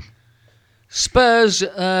 1-2. Spurs,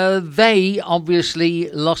 they obviously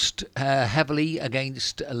lost heavily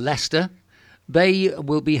against Leicester. They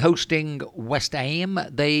will be hosting West Ham.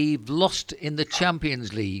 They've lost in the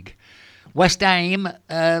Champions League. West Ham,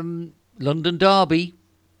 London derby,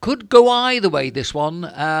 could go either way, this one.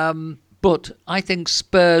 But I think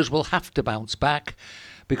Spurs will have to bounce back,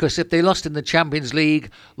 because if they lost in the Champions League,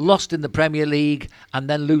 lost in the Premier League, and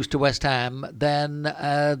then lose to West Ham, then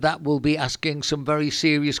that will be asking some very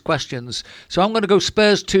serious questions. So I'm going to go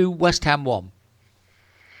Spurs 2, West Ham 1.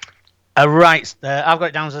 Right, I've got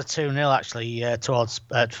it down as a 2-0 actually towards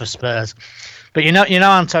for Spurs. But you know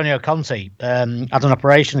Antonio Conte had an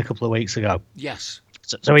operation a couple of weeks ago. Yes.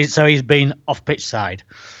 So he's been off pitch side,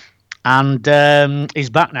 and he's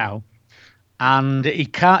back now, and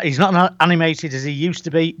he's not animated as he used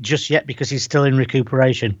to be just yet because he's still in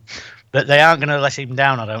recuperation. But they aren't going to let him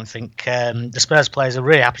down, I don't think. The Spurs players are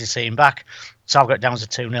really happy to see him back, so I've got it down as a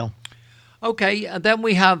 2-0. Okay, and then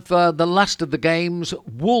we have the last of the games.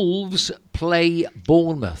 Wolves play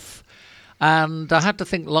Bournemouth. And I had to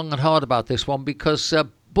think long and hard about this one, because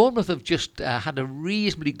Bournemouth have just had a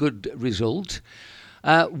reasonably good result.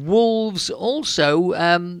 Wolves also,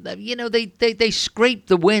 they scrape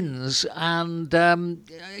the wins, and they're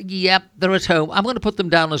at home. I'm going to put them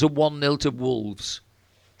down as a 1-0 to Wolves.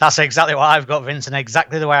 That's exactly what I've got, Vincent.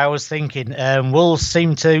 Exactly the way I was thinking. Wolves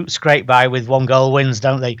seem to scrape by with 1-goal wins,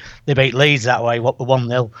 don't they? They beat Leeds that way,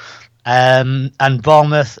 1-0. And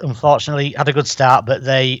Bournemouth, unfortunately, had a good start, but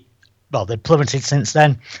they they've plummeted since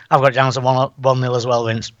then. I've got it down to 1-0 as well,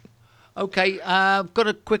 Vince. Okay, I've got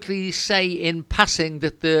to quickly say in passing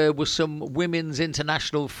that there were some women's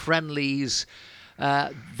international friendlies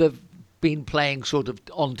they've been playing sort of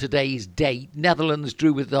on today's date. Netherlands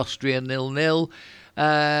drew with Austria 0-0.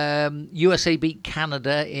 USA beat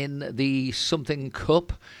Canada in the something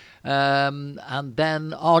cup. And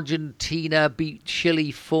then Argentina beat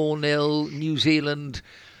Chile 4-0. New Zealand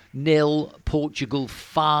 0. Portugal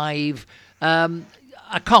 5.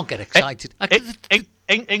 I can't get excited.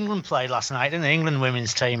 England played last night, didn't they? England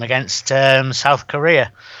women's team against South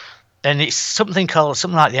Korea. And it's something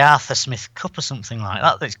like the Arthur Smith Cup or something like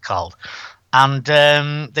that it's called. And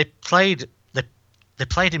they played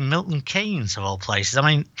in Milton Keynes, of all places. I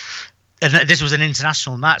mean, and this was an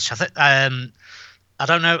international match. I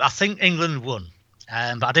don't know. I think England won,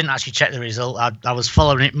 but I didn't actually check the result. I was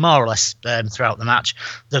following it more or less throughout the match,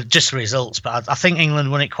 just the results. But I think England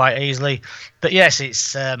won it quite easily. But yes,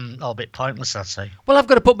 it's all a bit pointless, I'd say. Well, I've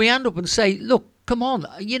got to put my hand up and say, look, come on,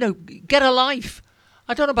 get a life.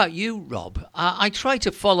 I don't know about you, Rob. I try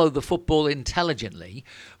to follow the football intelligently,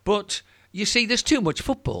 but you see, there's too much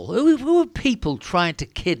football. Who are people trying to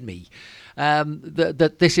kid me?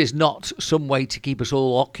 That this is not some way to keep us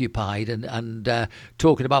all occupied and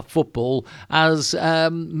talking about football as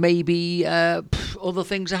maybe other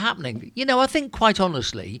things are happening. I think quite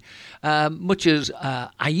honestly, much as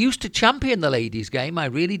I used to champion the ladies' game, I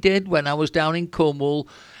really did when I was down in Cornwall.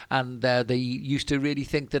 And they used to really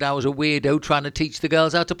think that I was a weirdo trying to teach the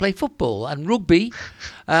girls how to play football and rugby.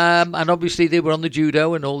 And obviously they were on the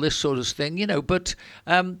judo and all this sort of thing, But,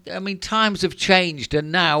 times have changed.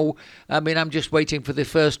 And now, I'm just waiting for the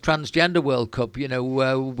first Transgender World Cup,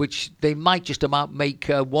 which they might just about make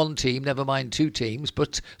one team, never mind two teams.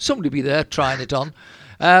 But somebody will be there trying it on.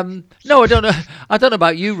 No, I don't know. I don't know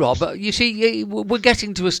about you, Rob. But you see, we're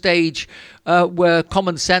getting to a stage where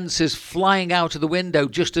common sense is flying out of the window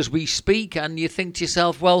just as we speak, and you think to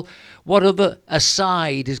yourself, well, what other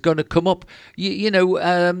aside is going to come up?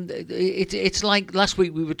 It's like last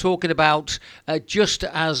week we were talking about just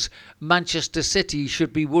as Manchester City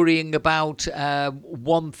should be worrying about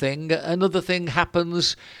one thing, another thing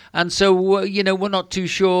happens, and so we're not too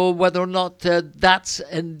sure whether or not that's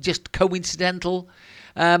just coincidental.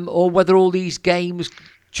 Or whether all these games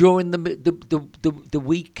during the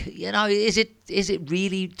week, is it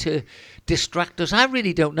really to distract us? I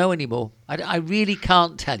really don't know anymore. I really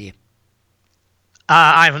can't tell you.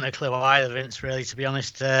 I haven't a clue either, Vince, really, to be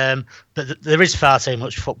honest. But there is far too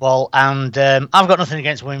much football, and I've got nothing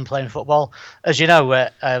against women playing football. As you know,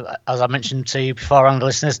 as I mentioned to you before, and the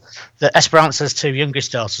listeners, that Esperanza's two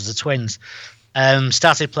youngest daughters, the twins,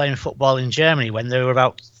 started playing football in Germany when they were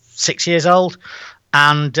about 6 years old.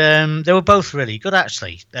 And they were both really good,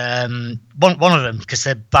 actually. One of them, because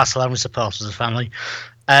they're Barcelona supporters, the family,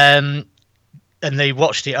 and they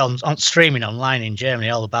watched it on streaming online in Germany,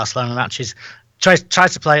 all the Barcelona matches. Tried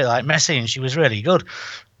to play it like Messi, and she was really good.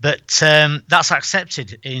 But that's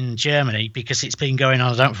accepted in Germany because it's been going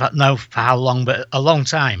on, I don't know for how long, but a long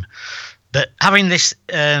time. But having this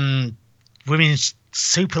Women's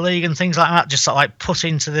Super League and things like that just sort of like put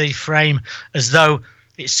into the frame as though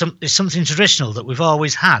it's something traditional that we've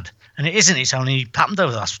always had, and it isn't. It's only happened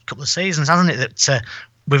over the last couple of seasons, hasn't it? That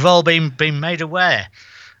we've all been made aware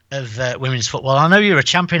of women's football. I know you were a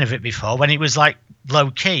champion of it before when it was like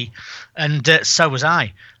low key, and so was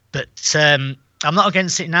I. But I'm not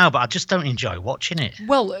against it now, but I just don't enjoy watching it.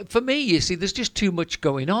 Well, for me, you see, there's just too much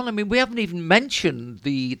going on. We haven't even mentioned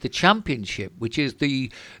the Championship, which is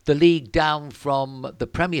the league down from the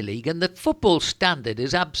Premier League, and the football standard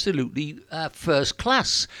is absolutely first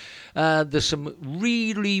class. There's some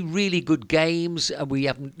really, really good games. We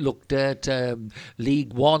haven't looked at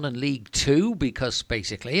League One and League Two because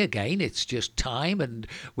basically, again, it's just time, and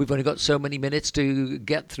we've only got so many minutes to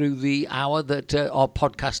get through the hour that our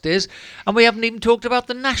podcast is. And we haven't even talked about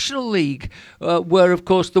the National League, where, of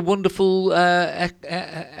course, the wonderful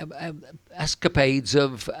escapades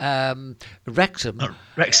of Wrexham.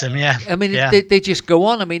 Wrexham, yeah. They just go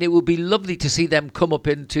on. It would be lovely to see them come up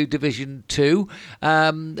into Division 2.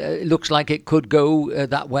 It looks like it could go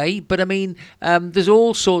that way. But, there's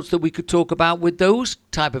all sorts that we could talk about with those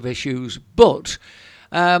type of issues. But,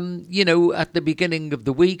 at the beginning of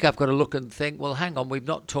the week, I've got to look and think, well, hang on, we've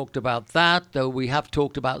not talked about that, though we have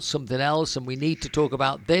talked about something else, and we need to talk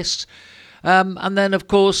about this. And then, of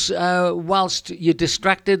course, whilst you're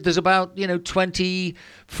distracted, there's about, 20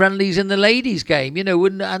 friendlies in the ladies' game,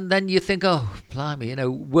 and then you think, oh, blimey,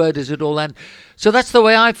 where does it all end? So that's the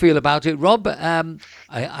way I feel about it, Rob.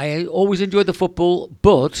 I always enjoy the football,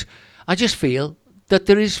 but I just feel that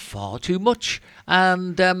there is far too much.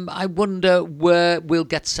 And I wonder where we'll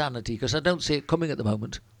get sanity, because I don't see it coming at the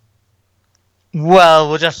moment. Well,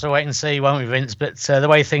 we'll just have to wait and see, won't we, Vince? But the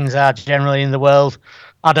way things are generally in the world,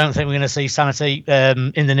 I don't think we're going to see sanity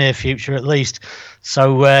in the near future, at least.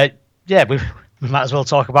 So, yeah, we might as well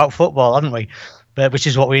talk about football, haven't we? Which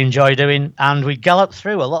is what we enjoy doing, and we gallop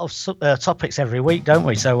through a lot of topics every week, don't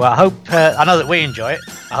we? So I hope, I know that we enjoy it.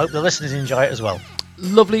 I hope the listeners enjoy it as well.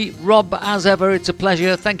 Lovely. Rob, as ever, it's a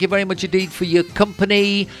pleasure. Thank you very much indeed for your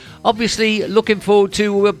company. Obviously, looking forward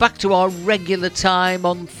to, we're back to our regular time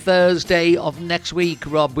on Thursday of next week,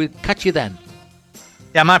 Rob. We'll catch you then.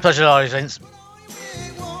 Yeah, my pleasure always, Vince.